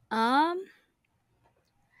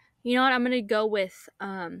 You know what? I'm gonna go with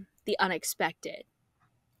the unexpected.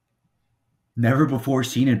 Never before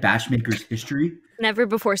seen in BachMakers history. Never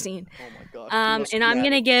before seen. Oh my gosh. And I'm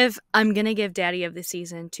gonna give Daddy of the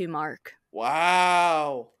Season to Mark.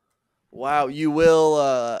 Wow. You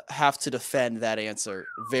will have to defend that answer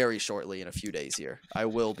very shortly in a few days here. I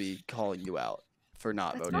will be calling you out for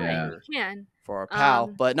not That's voting fine. for our pal.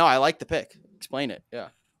 But no, I like the pick. Explain it. Yeah.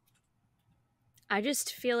 I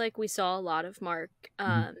just feel like we saw a lot of Mark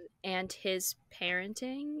and his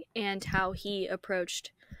parenting and how he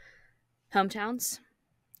approached hometowns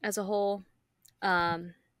as a whole. I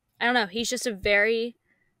don't know. He's just a very,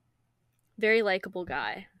 very likable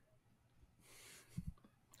guy.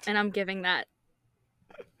 And I'm giving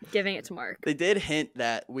it to Mark. They did hint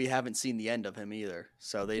that we haven't seen the end of him either.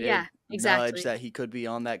 So they did acknowledge that he could be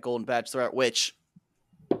on that Golden Bachelorette, which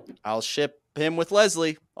I'll ship him with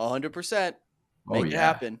Leslie 100%. Make it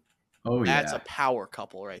happen. Oh, That's a power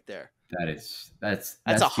couple right there. That's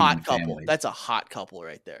a hot couple. families. That's a hot couple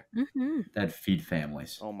right there. Mm-hmm. That'd feed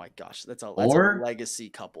families. Oh my gosh, that's a legacy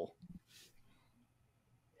couple.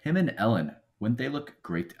 Him and Ellen, wouldn't they look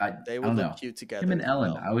great? They would look cute together. Him and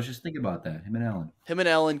Ellen. I was just thinking about that. Him and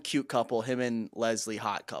Ellen, cute couple. Him and Leslie,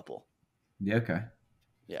 hot couple. Yeah. Okay.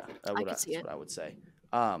 Yeah, that's what I would say.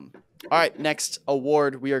 All right, next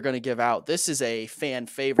award we are going to give out. This is a fan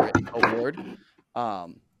favorite award.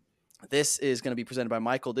 This is going to be presented by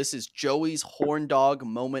Michael. This is Joey's Horndog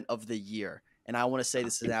Moment of the Year. And I want to say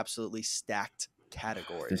this is an absolutely stacked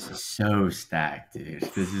category. This is so stacked, dude.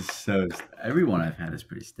 This is so every one I've had is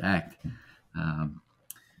pretty stacked.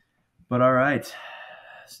 But all right.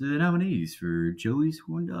 So the nominees for Joey's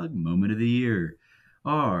Horndog Moment of the Year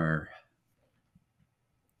are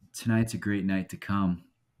Tonight's a Great Night to Come.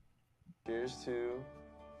 Here's to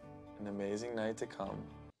an amazing night to come.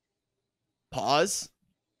 Pause.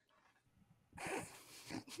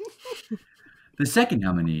 The second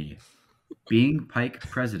nominee, Being Pike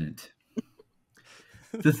President.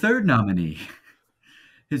 The third nominee,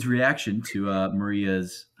 his reaction to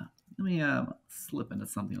Maria's, let me slip into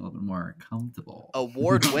something a little bit more comfortable.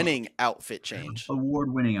 Award-winning outfit change.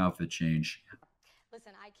 Award-winning outfit change.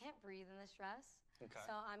 Listen, I can't breathe in this dress. Okay.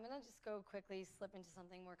 So I'm going to just go quickly slip into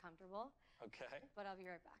something more comfortable. Okay. But I'll be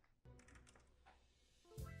right back.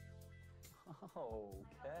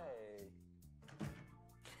 Okay.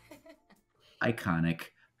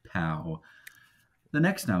 Iconic. Pow. The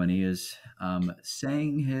next nominee is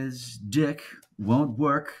saying his dick won't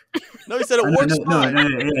work. No, he said it works fine. No,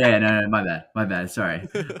 my bad. Sorry.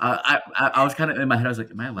 I was kind of in my head. I was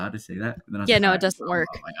like, am I allowed to say that? And then I was like, no, it doesn't work.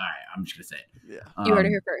 I'm like, all right, I'm just gonna say it. Yeah, you heard it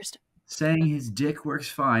here first. Saying his dick works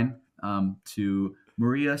fine. To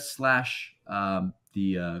Maria /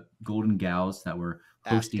 the Golden Gals that were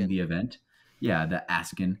hosting the event. Yeah, the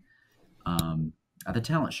Askin at the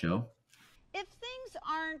talent show. If things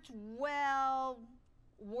aren't, well,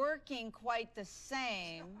 working quite the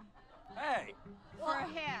same Hey. for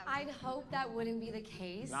him. I'd hope that wouldn't be the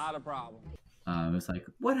case. Not a problem. It was like,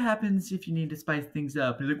 what happens if you need to spice things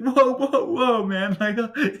up? He's like, whoa, man. Like,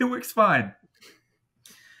 it works fine.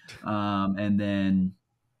 And then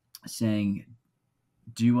saying,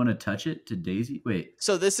 do you want to touch it to Daisy? Wait.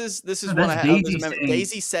 So this is one I have.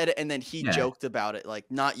 Daisy said it, and then he joked about it.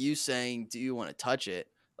 Like, not you saying, do you want to touch it?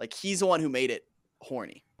 Like, he's the one who made it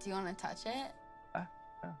horny. Do you want to touch it?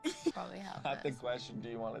 Probably help. Not the question, do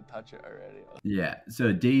you want to touch it already? Yeah.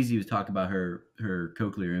 So Daisy was talking about her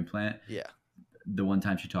cochlear implant. Yeah. The one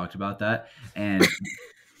time she talked about that. And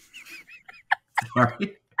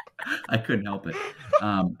sorry, I couldn't help it.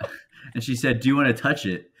 And she said, do you want to touch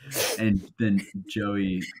it? And then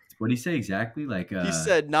Joey, what did he say exactly? Like he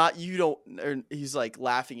said, not you don't, or he's like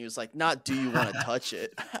laughing. He was like, not do you want to touch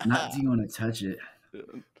it? Not do you want to touch it?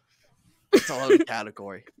 It's a loaded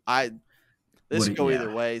category. This could go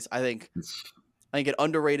either ways. I think an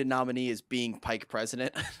underrated nominee is Being Pike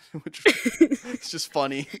President, which it's just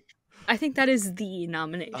funny. I think that is the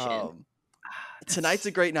nomination. Tonight's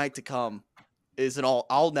a Great Night to Come is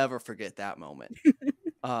I'll never forget that moment.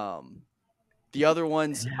 The other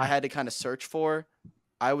ones I had to kind of search for.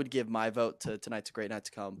 I would give my vote to Tonight's a Great Night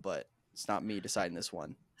to Come, but it's not me deciding this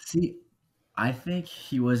one. See, I think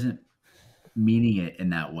he wasn't meaning it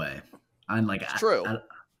in that way. I'm like, it's true.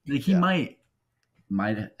 He might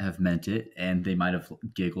have meant it, and they might have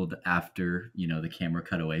giggled after the camera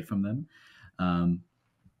cut away from them.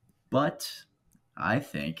 But I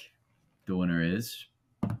think the winner is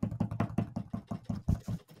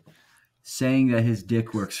saying that his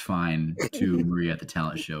dick works fine to Maria at the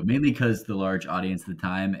talent show, mainly because the large audience at the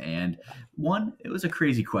time, and one, it was a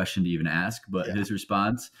crazy question to even ask, but his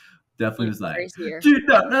response definitely was like, dude,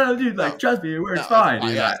 no, dude, like, trust me, it works fine.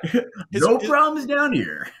 No problems down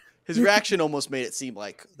here. His reaction almost made it seem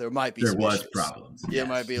like there might be some issues. Problems. Yeah,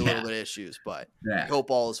 might be a little bit of issues, but hope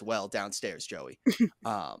all is well downstairs, Joey.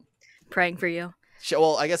 Praying for you.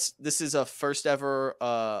 Well, I guess this is a first ever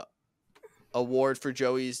award for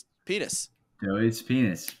Joey's penis. Joey's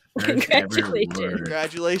penis.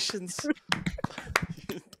 Congratulations.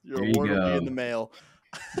 Your award will be in the mail.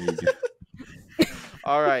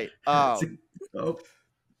 All right. Nope.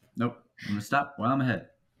 I'm gonna stop while I'm ahead.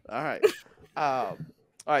 All right. All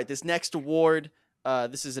right. This next award,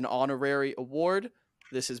 this is an honorary award.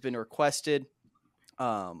 This has been requested.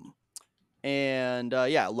 Loaded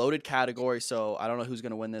category. So I don't know who's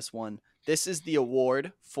gonna win this one. This is the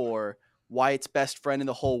award for Wyatt's best friend in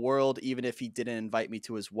the whole world, even if he didn't invite me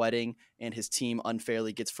to his wedding, and his team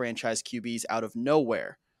unfairly gets franchise QBs out of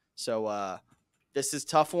nowhere. So this is a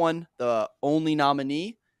tough one. The only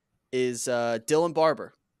nominee is Dylan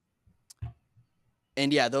Barber.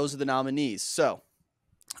 And yeah, those are the nominees. So,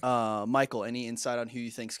 Michael, any insight on who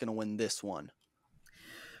you think is going to win this one?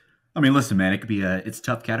 I mean, listen, man, it could be it's a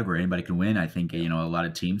tough category. Anybody can win. I think, a lot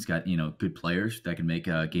of teams got, good players that can make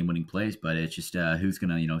game-winning plays, but it's just who's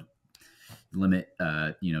going to, limit,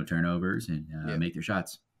 turnovers and make their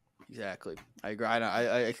shots. Exactly. I agree.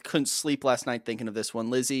 I couldn't sleep last night thinking of this one.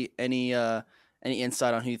 Lizi, any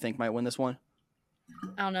insight on who you think might win this one?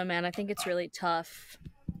 I don't know, man. I think it's really tough.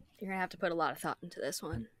 You're going to have to put a lot of thought into this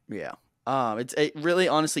one. Yeah. It really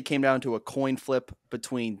honestly came down to a coin flip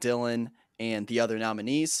between Dylan and the other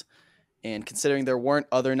nominees. And considering there weren't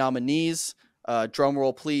other nominees, drum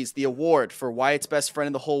roll, please. The award for Wyatt's best friend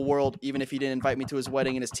in the whole world, even if he didn't invite me to his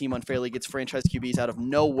wedding and his team unfairly gets franchise QBs out of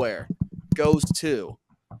nowhere, goes to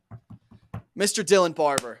Mr. Dylan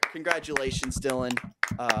Barber. Congratulations, Dylan.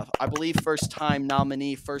 I believe first-time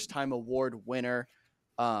nominee, first-time award winner.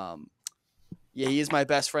 Yeah, he is my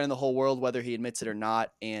best friend in the whole world, whether he admits it or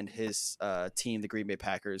not. And his team, the Green Bay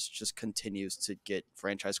Packers, just continues to get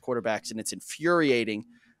franchise quarterbacks, and it's infuriating.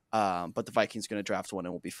 But the Vikings are going to draft one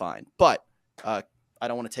and we'll be fine. But I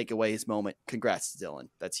don't want to take away his moment. Congrats to Dylan.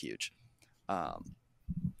 That's huge.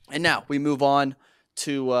 And now we move on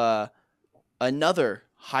to another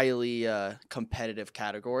highly competitive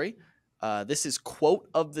category. This is Quote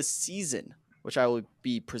of the Season, which I will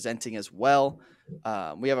be presenting as well.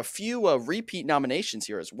 We have a few repeat nominations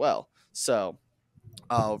here as well. So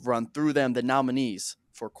I'll run through them. The nominees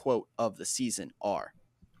for Quote of the Season are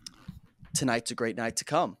Tonight's a Great Night to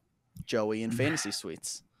Come, Joey in Fantasy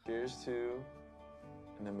Suites. Here's to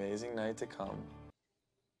an amazing night to come.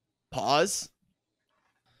 Pause.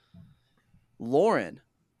 Lauren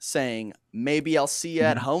saying, Maybe I'll see you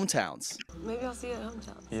at Hometowns. Maybe I'll see you at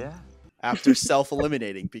Hometowns. Yeah. After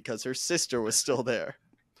self-eliminating because her sister was still there.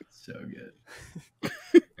 So good.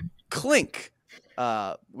 Clink,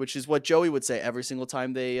 which is what Joey would say every single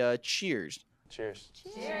time they cheers. Cheers.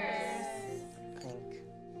 Cheers. Clink.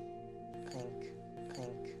 Clink.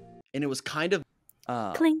 Clink. And it was kind of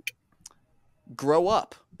Clink. Grow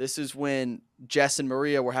up. This is when Jess and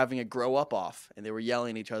Maria were having a grow up off, and they were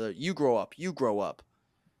yelling at each other, You grow up. You grow up.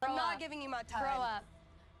 I'm not giving you my time. Grow up.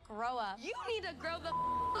 Grow up. You need to grow the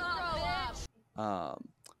up, bitch.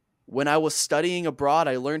 When I was studying abroad,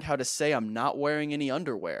 I learned how to say I'm not wearing any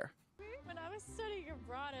underwear. When I was studying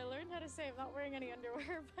abroad, I learned how to say I'm not wearing any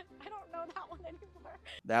underwear, but I don't know that one anymore.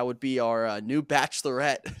 That would be our new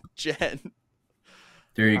bachelorette, Jen.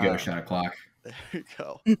 There you go, shot o'clock. There you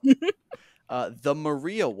go. The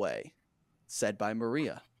Maria Way, said by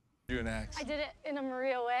Maria. You next. I did it in a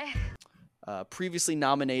Maria way. Previously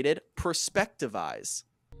nominated, Perspectivize,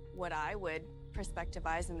 What I would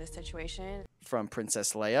perspectivize in this situation. from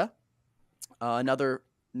Princess Leia. Another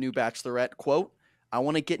new bachelorette quote, I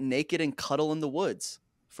want to get naked and cuddle in the woods,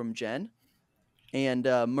 from Jen. And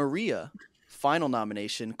Maria, final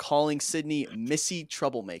nomination, calling Sydney Missy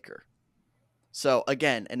Troublemaker. So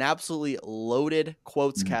again, an absolutely loaded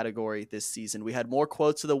quotes category this season. We had more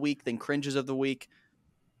quotes of the week than cringes of the week.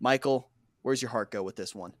 Michael, where's your heart go with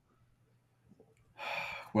this one?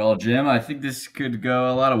 Well, Jim, I think this could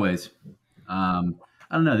go a lot of ways. I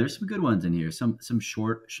don't know. There's some good ones in here. Some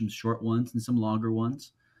short ones and some longer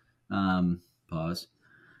ones. Pause.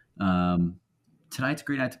 Tonight's a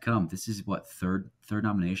Great Night to Come. This is what, third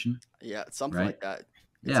nomination? Yeah, something right? like that.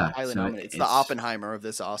 It's Yeah, highly so nominated. It's the Oppenheimer of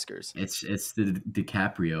this Oscars. It's the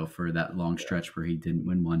DiCaprio for that long stretch where he didn't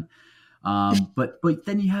win one. But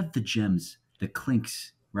then you have the gems, the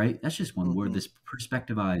clinks, right? That's just one word. This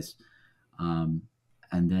perspectivize, and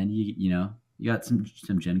then you got some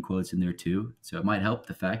Jen quotes in there too. So it might help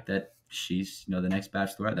the fact that she's the next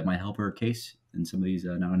Bachelorette. That might help her case in some of these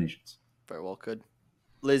nominations. Very well could.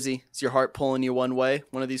 Lizi, is your heart pulling you one way?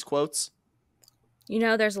 One of these quotes?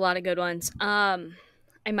 There's a lot of good ones.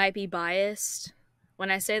 I might be biased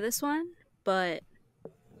when I say this one, but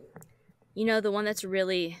the one that's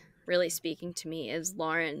really, really speaking to me is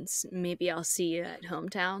Lauren's Maybe I'll See You at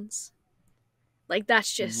Hometowns. Like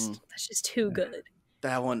that's just too good.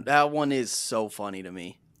 That one is so funny to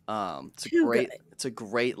me. It's a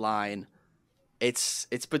great line. It's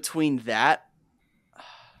between that.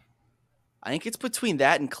 I think it's between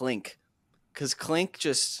that and Clink, because Clink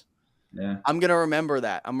just. Yeah. I'm gonna remember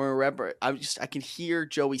that. I'm gonna remember it. I can hear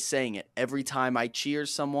Joey saying it every time I cheer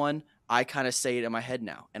someone. I kind of say it in my head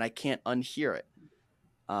now, and I can't unhear it.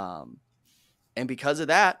 And because of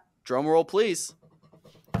that, drum roll, please.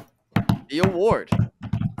 The award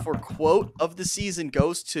for quote of the season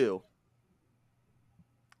goes to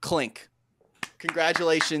Clink.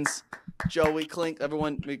 Congratulations, Joey. Clink.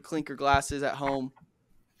 Everyone, clink your glasses at home.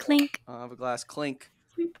 Clink. Have a glass. Clink.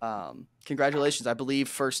 Congratulations. I believe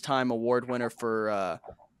first time award winner for. Are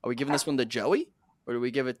we giving this one to Joey, or do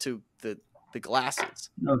we give it to the glasses?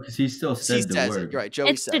 No, because he still said the word. It. You're right.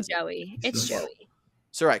 Joey it's says to Joey. It's Joey.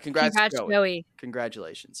 So right. Congrats, Joey.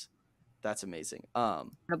 Congratulations. That's amazing.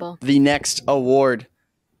 Incredible. The next award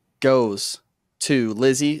goes to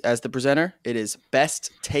Lizi as the presenter. It is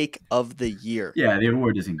Best Take of the Year. Yeah, the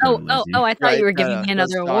award doesn't go to Lizi. I thought you were giving me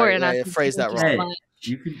another award, and I phrased that wrong. Hey,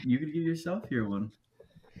 you could give yourself here one.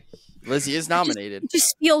 Lizi is nominated. It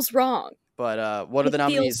just feels wrong. But what are the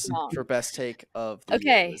nominees for Best Take of the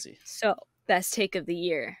Year, Lizi? So Best Take of the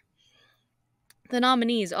Year. The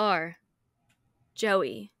nominees are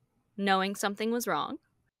Joey, knowing something was wrong.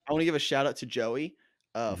 I want to give a shout out to Joey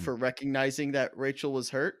for recognizing that Rachel was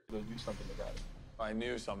hurt. Do something about it. I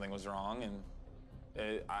knew something was wrong,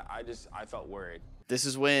 and I felt worried. This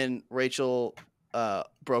is when Rachel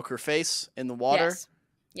broke her face in the water,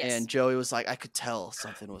 yes. And Joey was like, "I could tell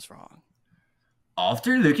something was wrong."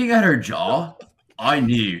 After looking at her jaw, I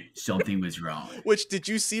knew something was wrong. Which did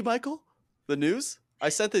you see, Michael? The news? I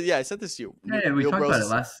sent this. Yeah, I sent this to you. Yeah, we talked about it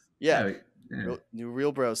last. Yeah, new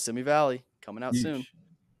Real Bros, Simi Valley coming out soon.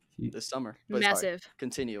 This summer. But Massive. Sorry,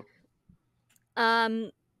 continue.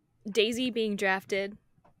 Daisy being drafted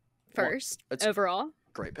first overall.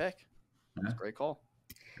 Great pick. That's a great call.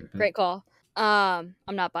 Great call. I'm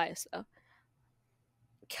not biased though.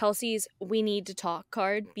 Kelsey's "We Need to Talk"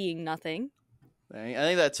 card being nothing. I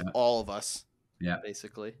think that's all of us. Yeah.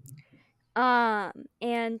 Basically.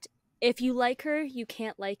 And if you like her, you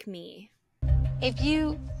can't like me. If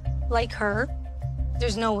you like her,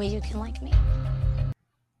 there's no way you can like me.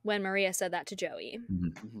 When Maria said that to Joey.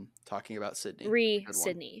 Mm-hmm. Talking about Sydney.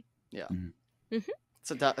 Sydney. Yeah. Mm-hmm.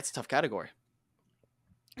 That's a tough category.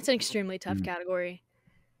 It's an extremely tough category.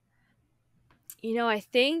 You know, I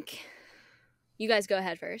think you guys go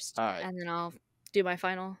ahead first. All right. And then I'll do my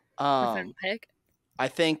final pick. I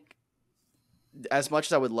think as much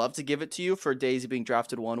as I would love to give it to you for Daisy being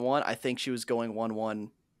drafted 1-1, I think she was going 1-1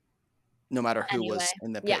 no matter who was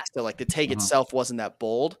in the pick. Yeah. So like the take itself wasn't that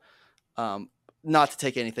bold. Not to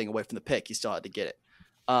take anything away from the pick, he still had to get it.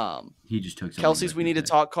 He just took Kelsey's "We Need to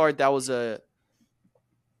Talk" card. That was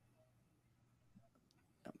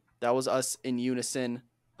us in unison,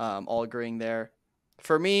 all agreeing there.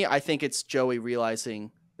 For me, I think it's Joey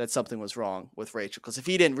realizing that something was wrong with Rachel, because if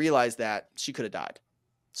he didn't realize that, she could have died.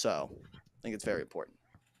 So I think it's very important.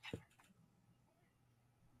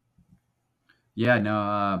 Yeah,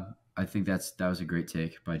 no, I think that was a great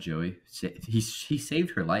take by Joey. He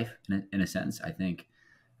saved her life in a sense. I think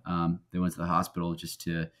they went to the hospital just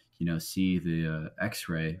to see the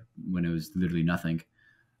X-ray when it was literally nothing.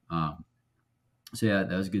 So yeah,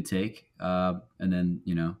 that was a good take. And then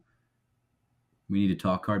 "We Need to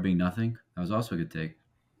Talk" card being nothing. That was also a good take.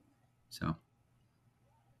 So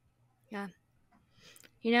yeah,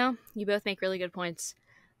 you both make really good points.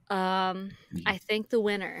 I think the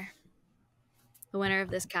winner of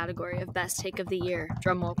this category of Best Take of the Year,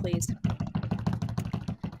 drum roll please,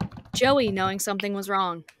 Joey, knowing something was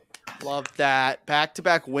wrong. Love that.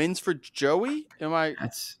 Back-to-back wins for Joey.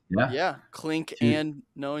 Yeah. Clink and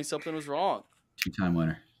knowing something was wrong. 2-time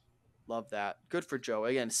winner. Love that. Good for Joe.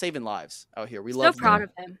 Again, saving lives out here. We so love proud of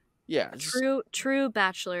him. Yeah. True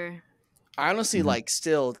Bachelor. I honestly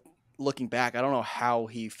still looking back, I don't know how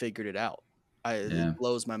he figured it out. It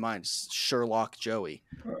blows my mind. Sherlock Joey.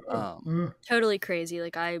 Totally crazy.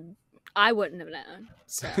 Like I wouldn't have known.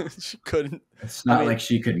 So. She couldn't. It's not like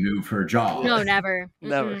she could move her jaw. No, never.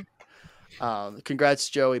 Never. Congrats,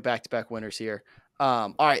 Joey. Back-to-back winners here.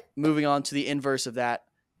 All right, moving on to the inverse of that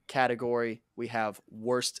category. We have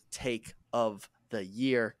Worst Take of the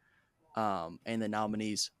Year. And the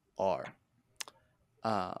nominees are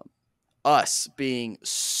us being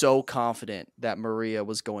so confident that Maria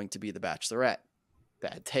was going to be the Bachelorette.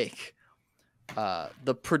 Bad take.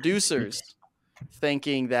 The producers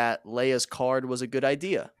thinking that Leia's card was a good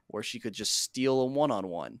idea, where she could just steal a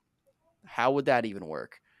one-on-one. How would that even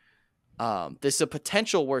work? This is a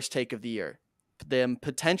potential worst take of the year. Them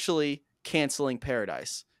potentially canceling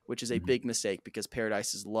Paradise, which is a big mistake because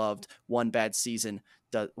Paradise is loved. One bad season,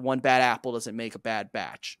 one bad apple doesn't make a bad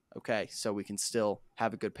batch. Okay, so we can still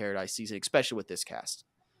have a good Paradise season, especially with this cast.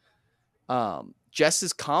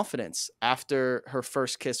 Jess's confidence after her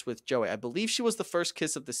first kiss with Joey. I believe she was the first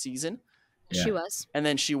kiss of the season. Yeah. She was. And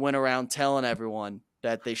then she went around telling everyone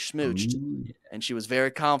that they schmooched. And she was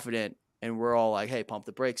very confident. And we're all like, hey, pump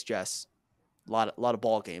the brakes, Jess. A lot of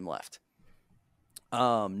ball game left.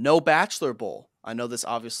 No Bachelor Bowl. I know this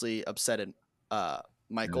obviously upset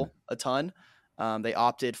Michael a ton. They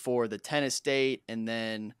opted for the tennis date and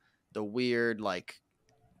then the weird like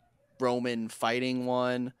Roman fighting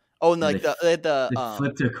one. Oh, and like they the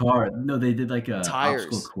flipped their car. No, they did like a obstacle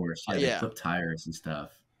tires. course. Yeah, they flipped tires and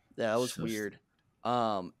stuff. Yeah, that was So weird.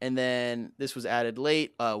 And then this was added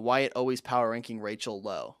late. Wyatt always power ranking Rachel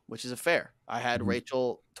low, which is a fair. I had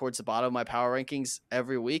Rachel towards the bottom of my power rankings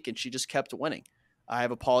every week, and she just kept winning. I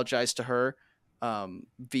have apologized to her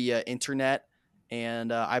via internet,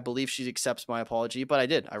 and I believe she accepts my apology, but I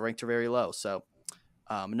did. I ranked her very low. So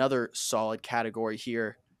another solid category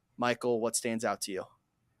here. Michael, what stands out to you?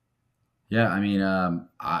 Yeah, I mean,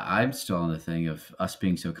 I'm still on the thing of us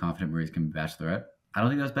being so confident Maria's going to be Bachelorette. I don't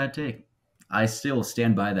think that was a bad take. I still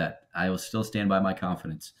stand by that. I will still stand by my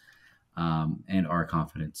confidence and our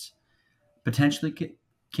confidence. Potentially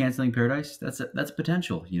canceling Paradise, that's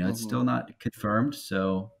potential. You know, it's still not confirmed.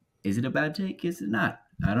 So is it a bad take? Is it not?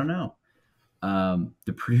 I don't know.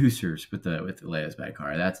 The producers with Leia's bad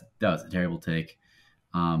car, that was a terrible take.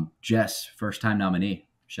 Jess, first time nominee.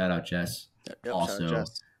 Shout out Jess. Yep, also, shout out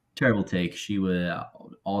Jess. Terrible take. She was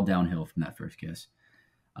all downhill from that first kiss.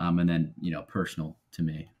 And then, personal to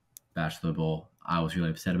me, Bachelor Bowl. I was really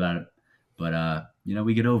upset about it, but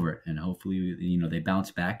we get over it, and hopefully, they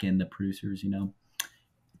bounce back, and the producers,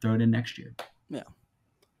 throw it in next year. Yeah.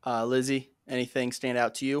 Lizi, anything stand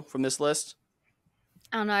out to you from this list?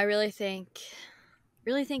 I don't know. I really think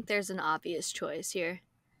there's an obvious choice here.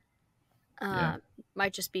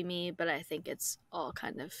 Might just be me, but I think it's all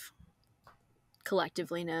kind of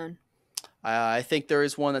collectively known. I think there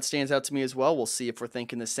is one that stands out to me as well. We'll see if we're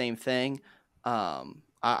thinking the same thing.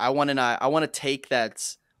 I want to take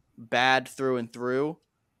that's bad through and through.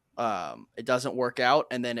 It doesn't work out,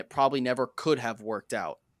 and then it probably never could have worked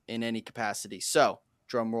out in any capacity. So,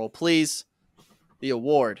 drum roll, please. The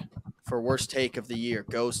award for worst take of the year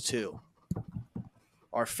goes to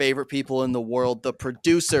our favorite people in the world, the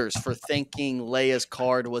producers, for thinking Leia's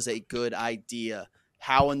card was a good idea.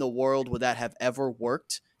 How in the world would that have ever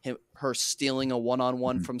worked? Her stealing a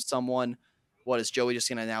one-on-one from someone. What, is Joey just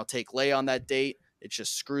going to now take Leia on that date? It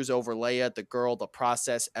just screws over Leia, the girl, the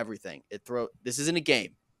process, everything. This isn't a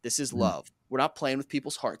game. This is love. We're not playing with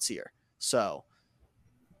people's hearts here. So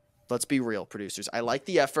let's be real, producers. I like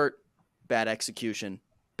the effort. Bad execution.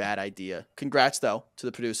 Bad idea. Congrats, though, to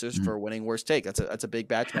the producers for winning worst take. That's a big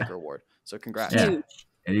BachMaker award. So congrats. Yeah,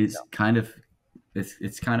 it is kind of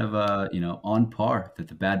it's kind of on par that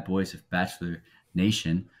the bad boys of Bachelor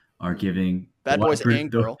Nation are giving bad boys and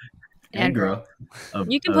girl. And girl.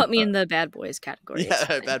 You can put me in the bad boys category.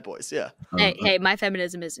 Yeah, bad boys. Yeah. Hey, my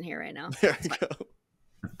feminism isn't here right now. There you go.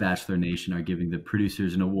 Bachelor Nation are giving the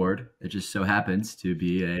producers an award. It just so happens to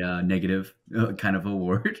be a negative kind of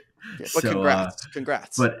award. Yeah, but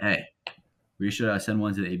congrats. But hey, we should send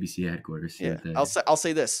one to the ABC headquarters. Yeah, I'll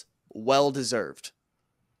say this: well deserved.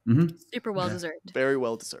 Super well deserved. Very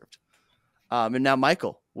well deserved. And now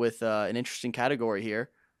Michael with an interesting category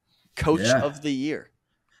here: Coach of the Year.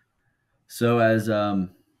 So as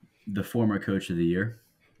the former Coach of the Year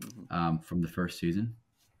from the first season,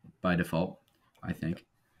 by default, I think.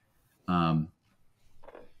 I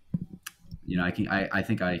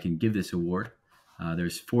think I can give this award.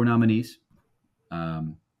 There's 4 nominees.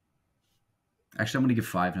 Actually, I'm going to give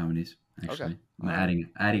 5 nominees. Actually, okay. I'm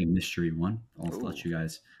adding a mystery one. I'll let you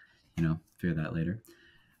guys, figure that later.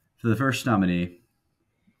 So the first nominee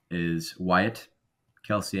is Wyatt,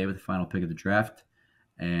 Kelsey with the final pick of the draft,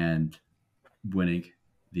 and winning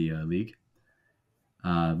the league.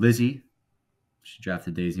 Lizi, she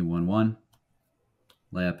drafted Daisy 1-1.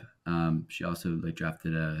 Layup. She also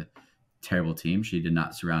drafted a terrible team. She did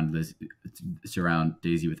not surround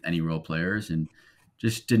Daisy with any role players, and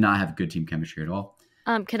just did not have good team chemistry at all.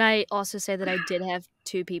 Can I also say that I did have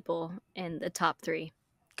 2 people in the top 3?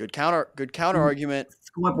 Good counter argument.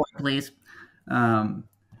 Scoreboard, please. And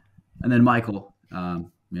then Michael,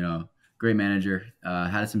 great manager.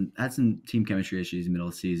 Had some team chemistry issues in the middle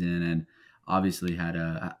of the season, and obviously had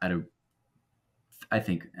a I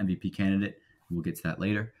think MVP candidate. We'll get to that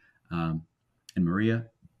later. And Maria,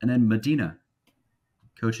 and then Medina,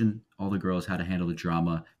 coaching all the girls how to handle the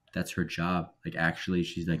drama. That's her job. Actually,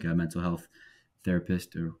 she's like a mental health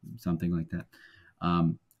therapist or something like that.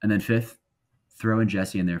 And then 5th, throw in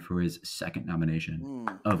Jesse in there for his 2nd nomination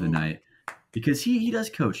of the night, because he does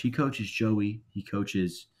coach. He coaches Joey. He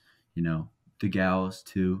coaches, the gals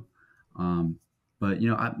too. But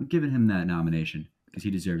I'm giving him that nomination because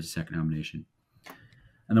he deserves a 2nd nomination.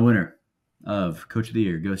 And the winner of Coach of the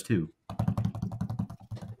Year goes to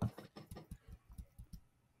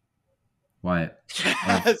Wyatt.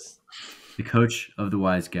 Yes. the coach of the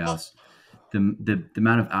Wise Gals, the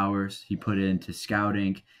amount of hours he put into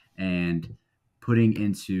scouting and putting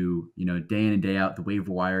into, day in and day out, the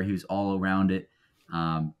waiver wire, he was all around it.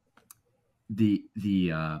 The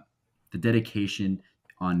dedication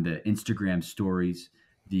on the Instagram stories,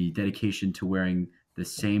 the dedication to wearing the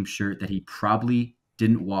same shirt that he probably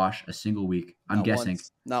didn't wash a single week. I'm guessing.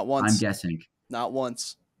 Not once. I'm guessing. Not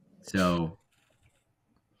once. So,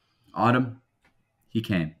 Autumn, he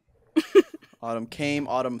came. Autumn came,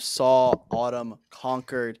 Autumn saw, Autumn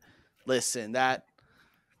conquered. Listen, I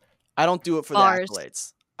don't do it for the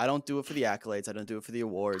accolades. I don't do it for the accolades. I don't do it for the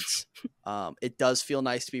awards. It does feel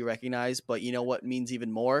nice to be recognized, but you know what means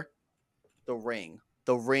even more? The ring.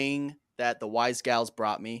 The ring that the Wise Gals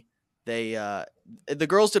brought me. The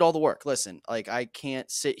girls did all the work. Listen, like, I can't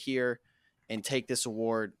sit here and take this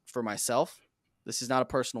award for myself. This is not a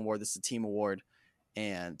personal award. This is a team award.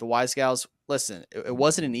 And the Wise Gals, listen, it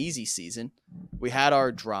wasn't an easy season. We had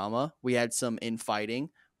our drama. We had some infighting.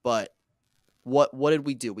 But what did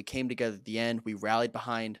we do? We came together at the end. We rallied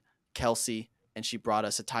behind Kelsey, and she brought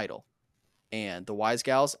us a title. And the Wise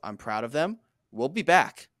Gals, I'm proud of them. We'll be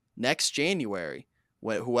back next January.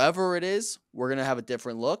 Whoever it is, we're going to have a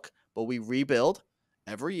different look. But we rebuild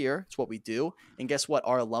every year. It's what we do. And guess what?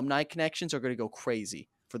 Our alumni connections are going to go crazy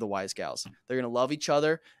for the Wise Gals. They're going to love each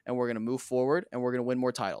other, and we're going to move forward, and we're going to win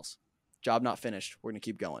more titles. Job not finished. We're going to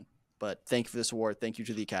keep going. But thank you for this award. Thank you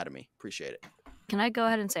to the Academy. Appreciate it. Can I go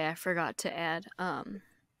ahead and say I forgot to add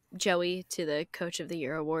Joey to the Coach of the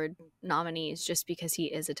Year award nominees just because he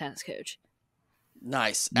is a tennis coach.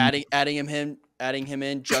 Nice. Adding him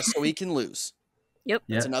in just so he can lose. Yep.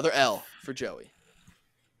 That's another L for Joey.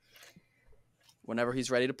 Whenever he's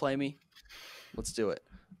ready to play me, let's do it.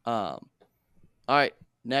 All right.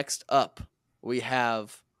 Next up, we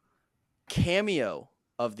have Cameo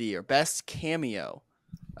of the Year. Best Cameo.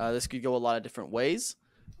 This could go a lot of different ways.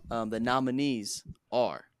 The nominees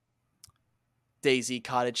are Daisy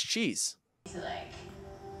Cottage Cheese. To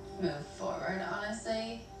move forward,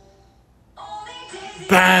 honestly.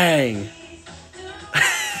 Bang!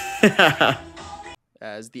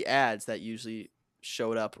 As the ads that usually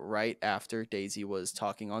showed up right after Daisy was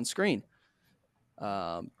talking on screen.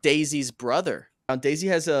 Daisy's brother. Daisy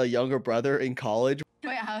has a younger brother in college.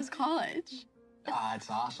 Wait, how's college? It's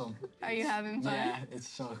awesome. Are you having fun? Yeah, it's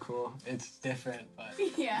so cool. It's different, but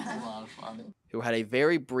Yeah. it's a lot of fun. Who had a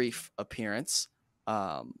very brief appearance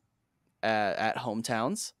at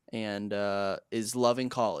Hometowns and is loving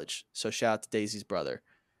college. So shout out to Daisy's brother.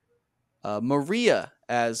 Maria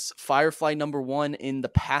as Firefly #1 in The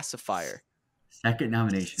Pacifier. Second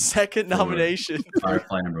nomination.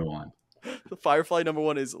 Firefly #1. The Firefly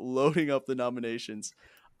 #1 is loading up the nominations.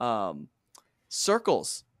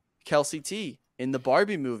 Circles. Kelsey T in the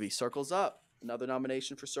Barbie movie. Circles Up. Another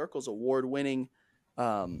nomination for Circles. Award-winning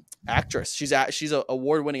actress. She's an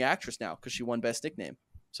award-winning actress now because she won Best Nickname.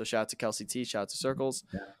 So shout out to Kelsey T. Shout out to Circles.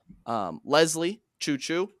 Yeah. Leslie Choo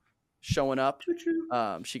Choo showing up.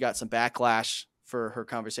 Choo-choo. She got some backlash for her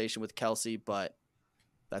conversation with Kelsey, but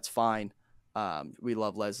that's fine. We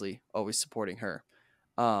love Leslie, always supporting her.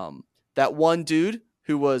 That one dude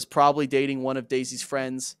who was probably dating one of Daisy's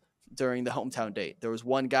friends during the hometown date. There was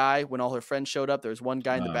one guy when all her friends showed up. There was one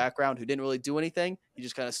guy in the background who didn't really do anything. He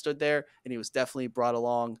just kind of stood there, and he was definitely brought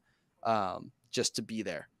along just to be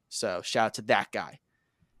there. So shout out to that guy.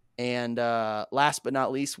 And last but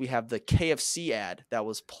not least, we have the KFC ad that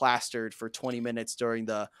was plastered for 20 minutes during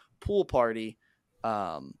the pool party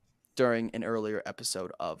during an earlier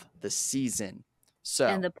episode of the season. So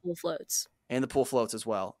And the pool floats. And the pool floats as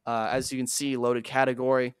well. As you can see, loaded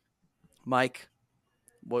category. Mike,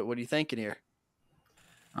 what are you thinking here?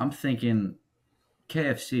 I'm thinking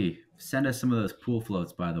KFC. Send us some of those pool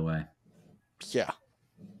floats, by the way. Yeah.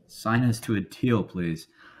 Sign us to a deal, please.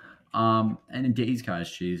 And in Daisy's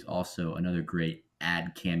Cottage Cheese, also another great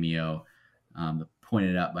ad cameo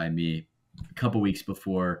pointed out by me a couple weeks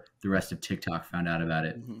before the rest of TikTok found out about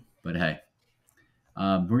it. Mm-hmm. But hey,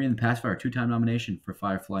 Maria in the Pacifier, 2-time nomination for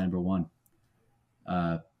Firefly #1.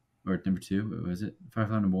 Or #2, what was it?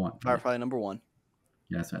 Firefly #1. Firefly #1.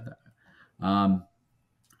 Yeah, that's what I thought.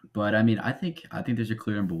 But I mean, I think there's a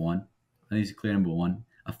clear #1. I think it's a clear #1,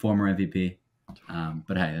 a former MVP.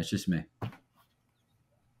 But hey, that's just me.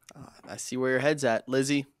 I see where your head's at.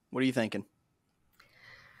 Lizzie, what are you thinking?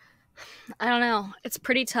 I don't know. It's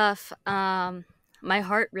pretty tough. My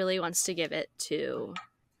heart really wants to give it to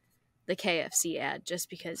the KFC ad just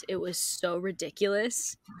because it was so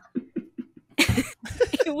ridiculous.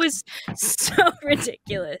 It was so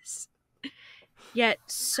ridiculous, yet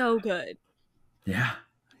so good. Yeah.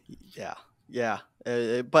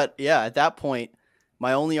 But yeah, at that point,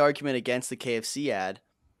 My only argument against the KFC ad,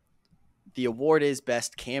 the award is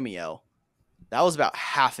best cameo. That was about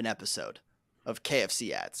half an episode of KFC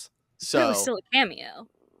ads. So it was still a cameo.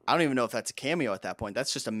 I don't even know if that's a cameo at that point.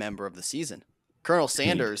 That's just a member of the season. Colonel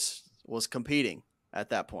Sanders was competing at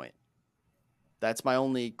that point. That's my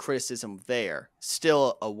only criticism there.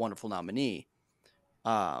 Still a wonderful nominee.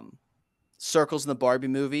 Circles in the Barbie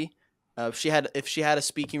movie. If she had a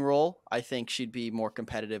speaking role, I think she'd be more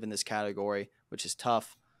competitive in this category, which is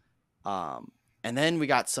tough. And then we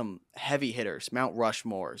got some heavy hitters, Mount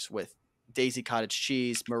Rushmores with Daisy Cottage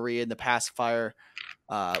Cheese, Maria in the Pacifier,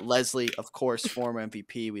 Leslie, of course, former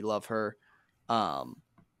MVP. We love her.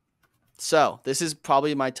 So this is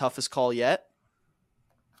probably my toughest call yet.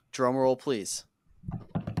 Drum roll, please.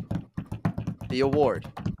 The award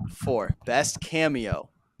for best cameo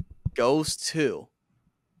goes to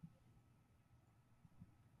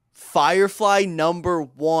Firefly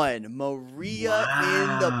 #1, Maria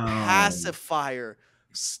in the Pacifier.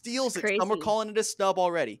 Steals it. Some are calling it a snub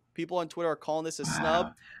already. People on Twitter are calling this a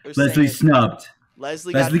snub. Leslie snubbed.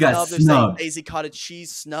 Leslie got snubbed. They're saying Daisy Cottage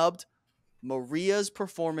Cheese snubbed. Maria's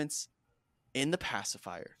performance in the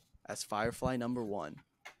Pacifier as Firefly #1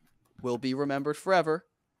 will be remembered forever,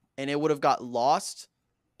 and it would have got lost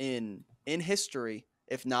in history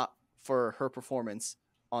if not for her performance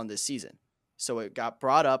on this season. So it got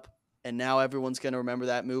brought up, and now everyone's going to remember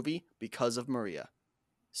that movie because of Maria.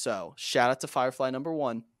 So shout out to Firefly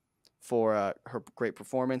 #1 for her great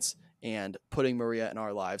performance and putting Maria in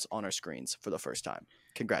our lives on our screens for the first time.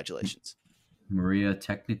 Congratulations. Maria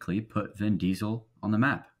technically put Vin Diesel on the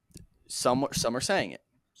map. Some are saying it.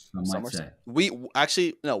 Some might say.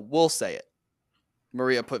 We'll say it.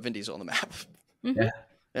 Maria put Vin Diesel on the map.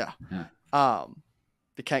 Yeah.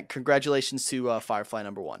 Congratulations to Firefly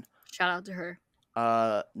 #1. Shout out to her.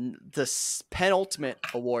 The penultimate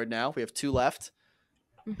award now. We have 2 left.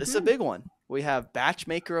 This is a big one. We have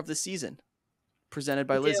BachMaker of the Season, presented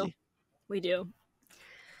by Lizi. We do.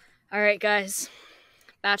 All right, guys.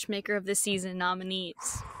 BachMaker of the Season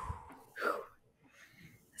nominees.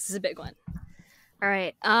 This is a big one. All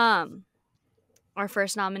right. Our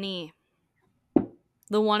first nominee,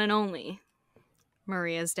 the one and only,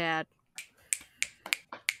 Maria's dad.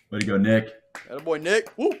 Way to go, Nick. Attaboy,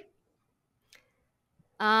 Nick. Woo!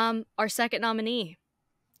 Our second nominee,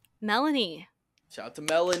 Melanie. Shout out to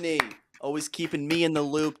Melanie. Always keeping me in the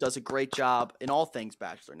loop. Does a great job in all things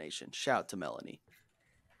Bachelor Nation. Shout out to Melanie.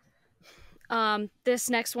 This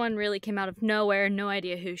next one really came out of nowhere. No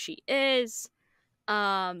idea who she is.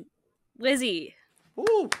 Lizi.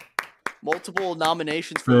 Ooh. Multiple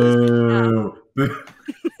nominations for Lizi.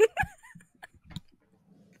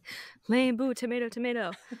 Lame boo,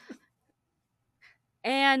 tomato.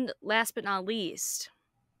 And last but not least,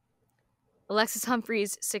 Alexis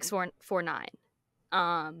Humphreys 6449.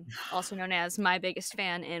 Also known as my biggest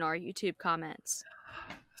fan in our YouTube comments.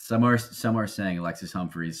 Some are saying Alexis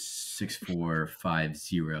Humphreys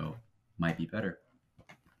 6450 might be better.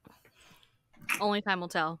 Only time will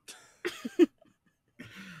tell.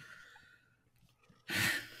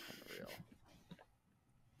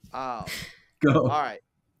 Go. All right.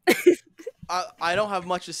 I don't have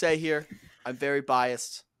much to say here. I'm very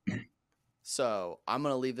biased. So I'm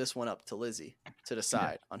going to leave this one up to Lizi to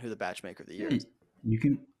decide on who the BachMaker of the Year is. You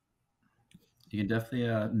can definitely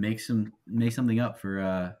make something up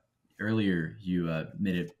for earlier. You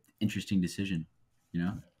made an interesting decision, you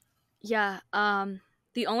know? Yeah.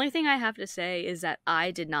 The only thing I have to say is that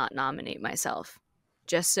I did not nominate myself,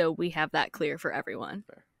 just so we have that clear for everyone.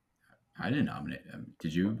 I didn't nominate him.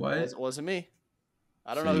 Did you, Wyatt? It wasn't me.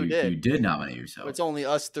 I don't know who did. You did nominate yourself. It's only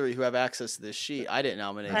us 3 who have access to this sheet. I didn't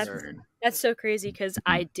nominate her. That's so crazy because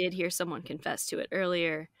I did hear someone confess to it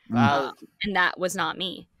earlier, Wow. And that was not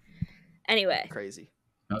me. Anyway. Crazy.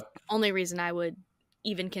 Only reason I would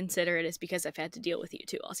even consider it is because I've had to deal with you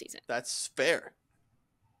 2 all season. That's fair.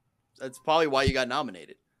 That's probably why you got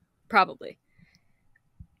nominated. Probably.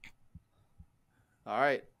 All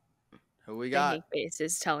right. Who we got? Base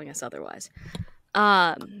is telling us otherwise.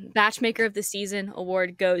 BachMaker of the Season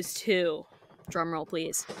award goes to, drumroll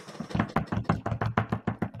please,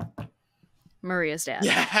 Maria's dad.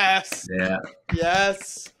 Yes. Yeah.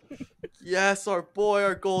 Yes. Yes, our boy,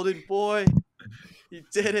 our golden boy. He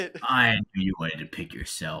did it. I knew you wanted to pick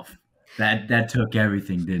yourself. That took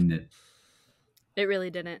everything, didn't it? It really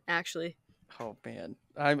didn't, actually. Oh man,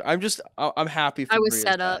 I'm happy for I was Maria's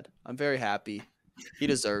set up. dad. I'm very happy. He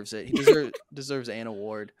deserves it. He deserves an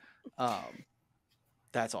award.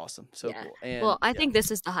 That's awesome. So cool. And well, I think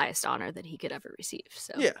this is the highest honor that he could ever receive.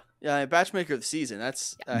 So yeah, BachMaker of the Season.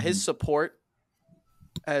 That's his support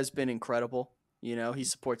has been incredible. You know, he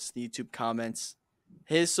supports the YouTube comments.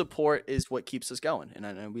 his support is what keeps us going,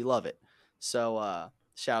 and we love it. So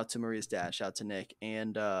shout out to Maria's dad, shout out to Nick,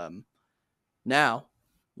 and now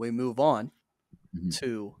we move on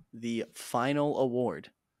to the final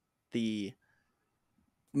award, the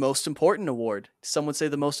most important award. Some would say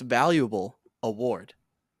the most valuable award,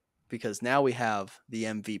 because now we have the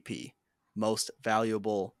MVP, most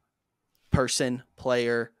valuable person,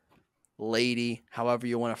 player, lady, however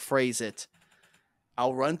you want to phrase it.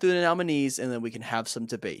 I'll run through the nominees and then we can have some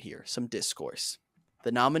debate here, some discourse.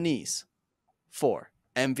 The nominees for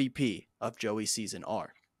MVP of Joey's season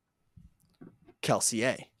are Kelsey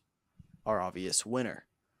A, our obvious winner,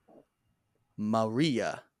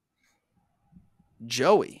 Maria,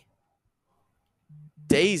 Joey,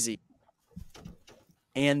 Daisy,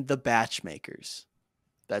 and the BachMakers.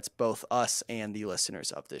 That's both us and the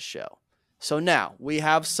listeners of this show. So now we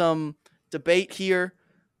have some debate here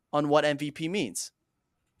on what MVP means.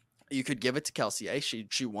 You could give it to Kelsey A.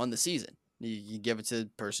 She won the season. You give it to the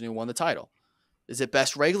person who won the title. Is it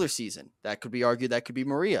best regular season? That could be argued. That could be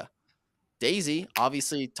Maria. Daisy,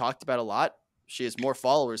 obviously talked about a lot. She has more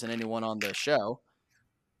followers than anyone on the show.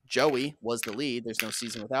 Joey was the lead. There's no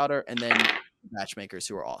season without her. And then BachMakers,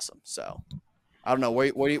 who are awesome. So I don't know.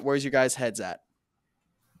 Where's your guys' heads at?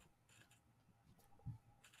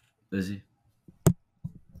 Lizi?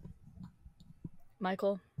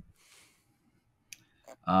 Michael?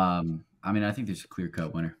 I mean, I think there's a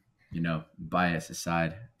clear-cut winner. Bias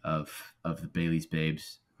aside of the Bailey's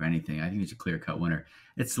Babes or anything, I think there's a clear-cut winner.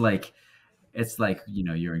 It's like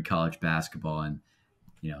you're in college basketball and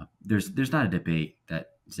there's not a debate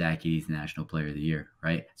that Zach Edey's the National Player of the Year,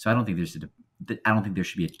 right? So I don't think there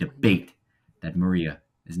should be a debate that Maria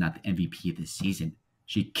is not the MVP of this season.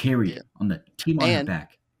 She carried on the team on her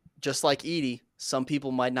back. Just like Edey, some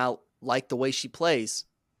people might not like the way she plays,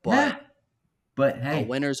 but hey, a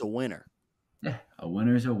winner's a winner. Yeah, a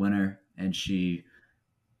winner's a winner, and she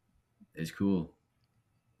is cool.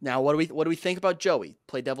 Now, what do we think about Joey?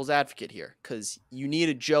 Play devil's advocate here, because you need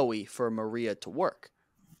a Joey for Maria to work.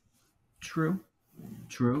 True.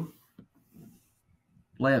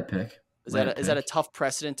 Layup pick. Is that a tough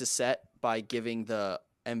precedent to set by giving the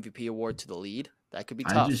MVP award to the lead? That could be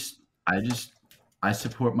tough. I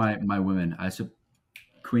support my women.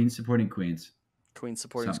 Queens supporting queens. Queens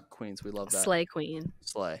supporting queens. We love that. Slay queen.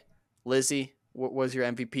 Slay. Lizi, where's your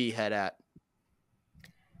MVP head at?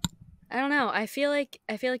 I don't know. I feel like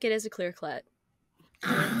it is a clear cut.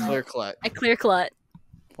 Clear cut. A clear cut.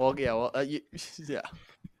 Well, yeah. Yeah.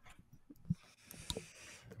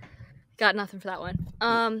 Got nothing for that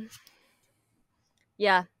one.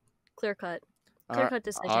 Yeah, clear cut. Clear cut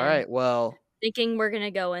decision. All right. Well, thinking we're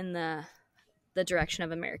gonna go in the direction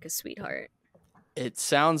of America's Sweetheart. It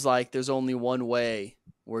sounds like there's only one way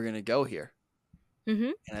we're gonna go here,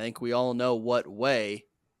 and I think we all know what way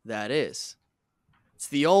that is. It's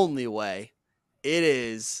the only way. It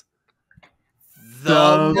is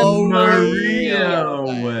the Maria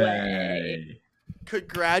way.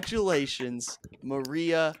 Congratulations,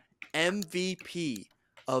 Maria, MVP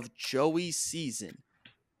of Joey's season.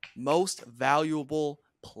 Most valuable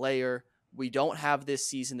player. We don't have this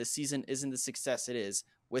season. The season isn't the success it is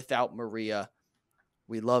without Maria.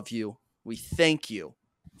 We love you. We thank you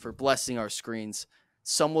for blessing our screens.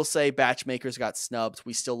 Some will say BachMakers got snubbed.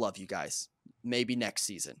 We still love you guys. Maybe next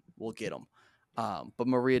season we'll get them. But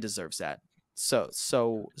Maria deserves that. So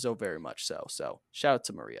very much so. So shout out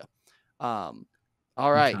to Maria. All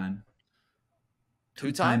right.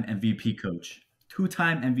 Two-time MVP coach.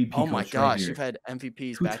 Two-time MVP coach. Oh my gosh, you've had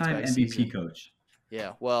MVPs back-to-back MVP season. coach.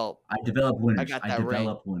 Yeah, well, I develop winners. I got that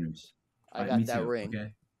ring. Winners. I got that ring.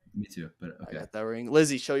 Okay. Me too, but okay. I got that ring.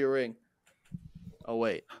 Lizi, show your ring. Oh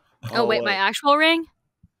wait. Oh wait, my actual ring?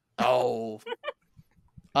 Oh.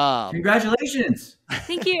 Congratulations.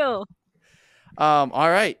 Thank you. All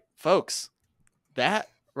right, folks. That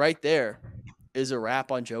right there is a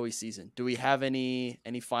wrap on Joey's season. Do we have any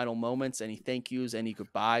final moments, any thank yous, any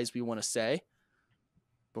goodbyes we want to say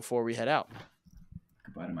before we head out?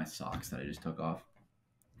 Goodbye to my socks that I just took off.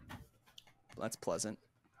 That's pleasant.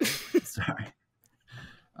 Sorry.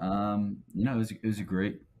 It was a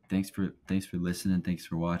great. Thanks for listening. Thanks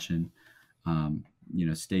for watching.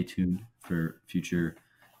 Stay tuned for future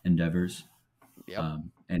endeavors.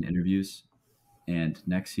 And interviews. And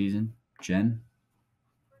next season, Jen,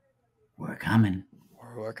 we're coming.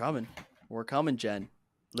 We're coming. We're coming, Jen.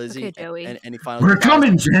 Lizi, okay, Joey. Any final? We're goodbyes?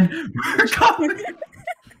 coming, Jen. We're coming.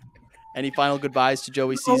 Any final goodbyes to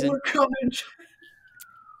Joey's season? We're coming,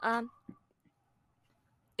 Jen.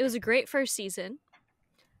 It was a great first season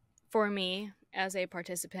for me as a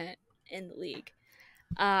participant in the league.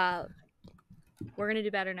 We're gonna do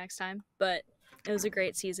better next time, but It was a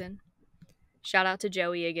great season. Shout out to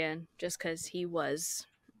Joey again, just because he was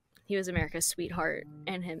America's sweetheart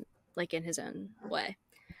and him like in his own way.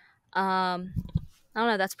 I don't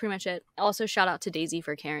know. That's pretty much it. Also, shout out to Daisy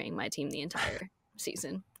for carrying my team the entire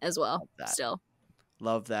season as well. Still,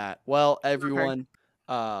 love that. Well, everyone,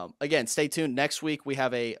 again, stay tuned. Next week we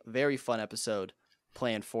have a very fun episode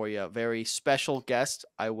planned for you. Very special guest.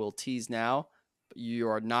 I will tease now. But you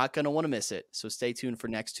are not going to want to miss it. So stay tuned for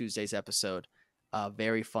next Tuesday's episode.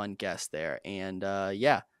 Very fun guest there. And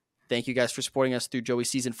yeah, thank you guys for supporting us through Joey's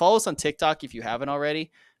season. Follow us on TikTok if you haven't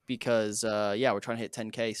already, because yeah, we're trying to hit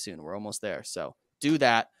 10K soon. We're almost there. So do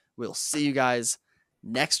that. We'll see you guys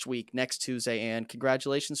next week, next Tuesday. And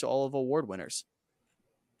congratulations to all of award winners.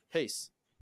 Peace.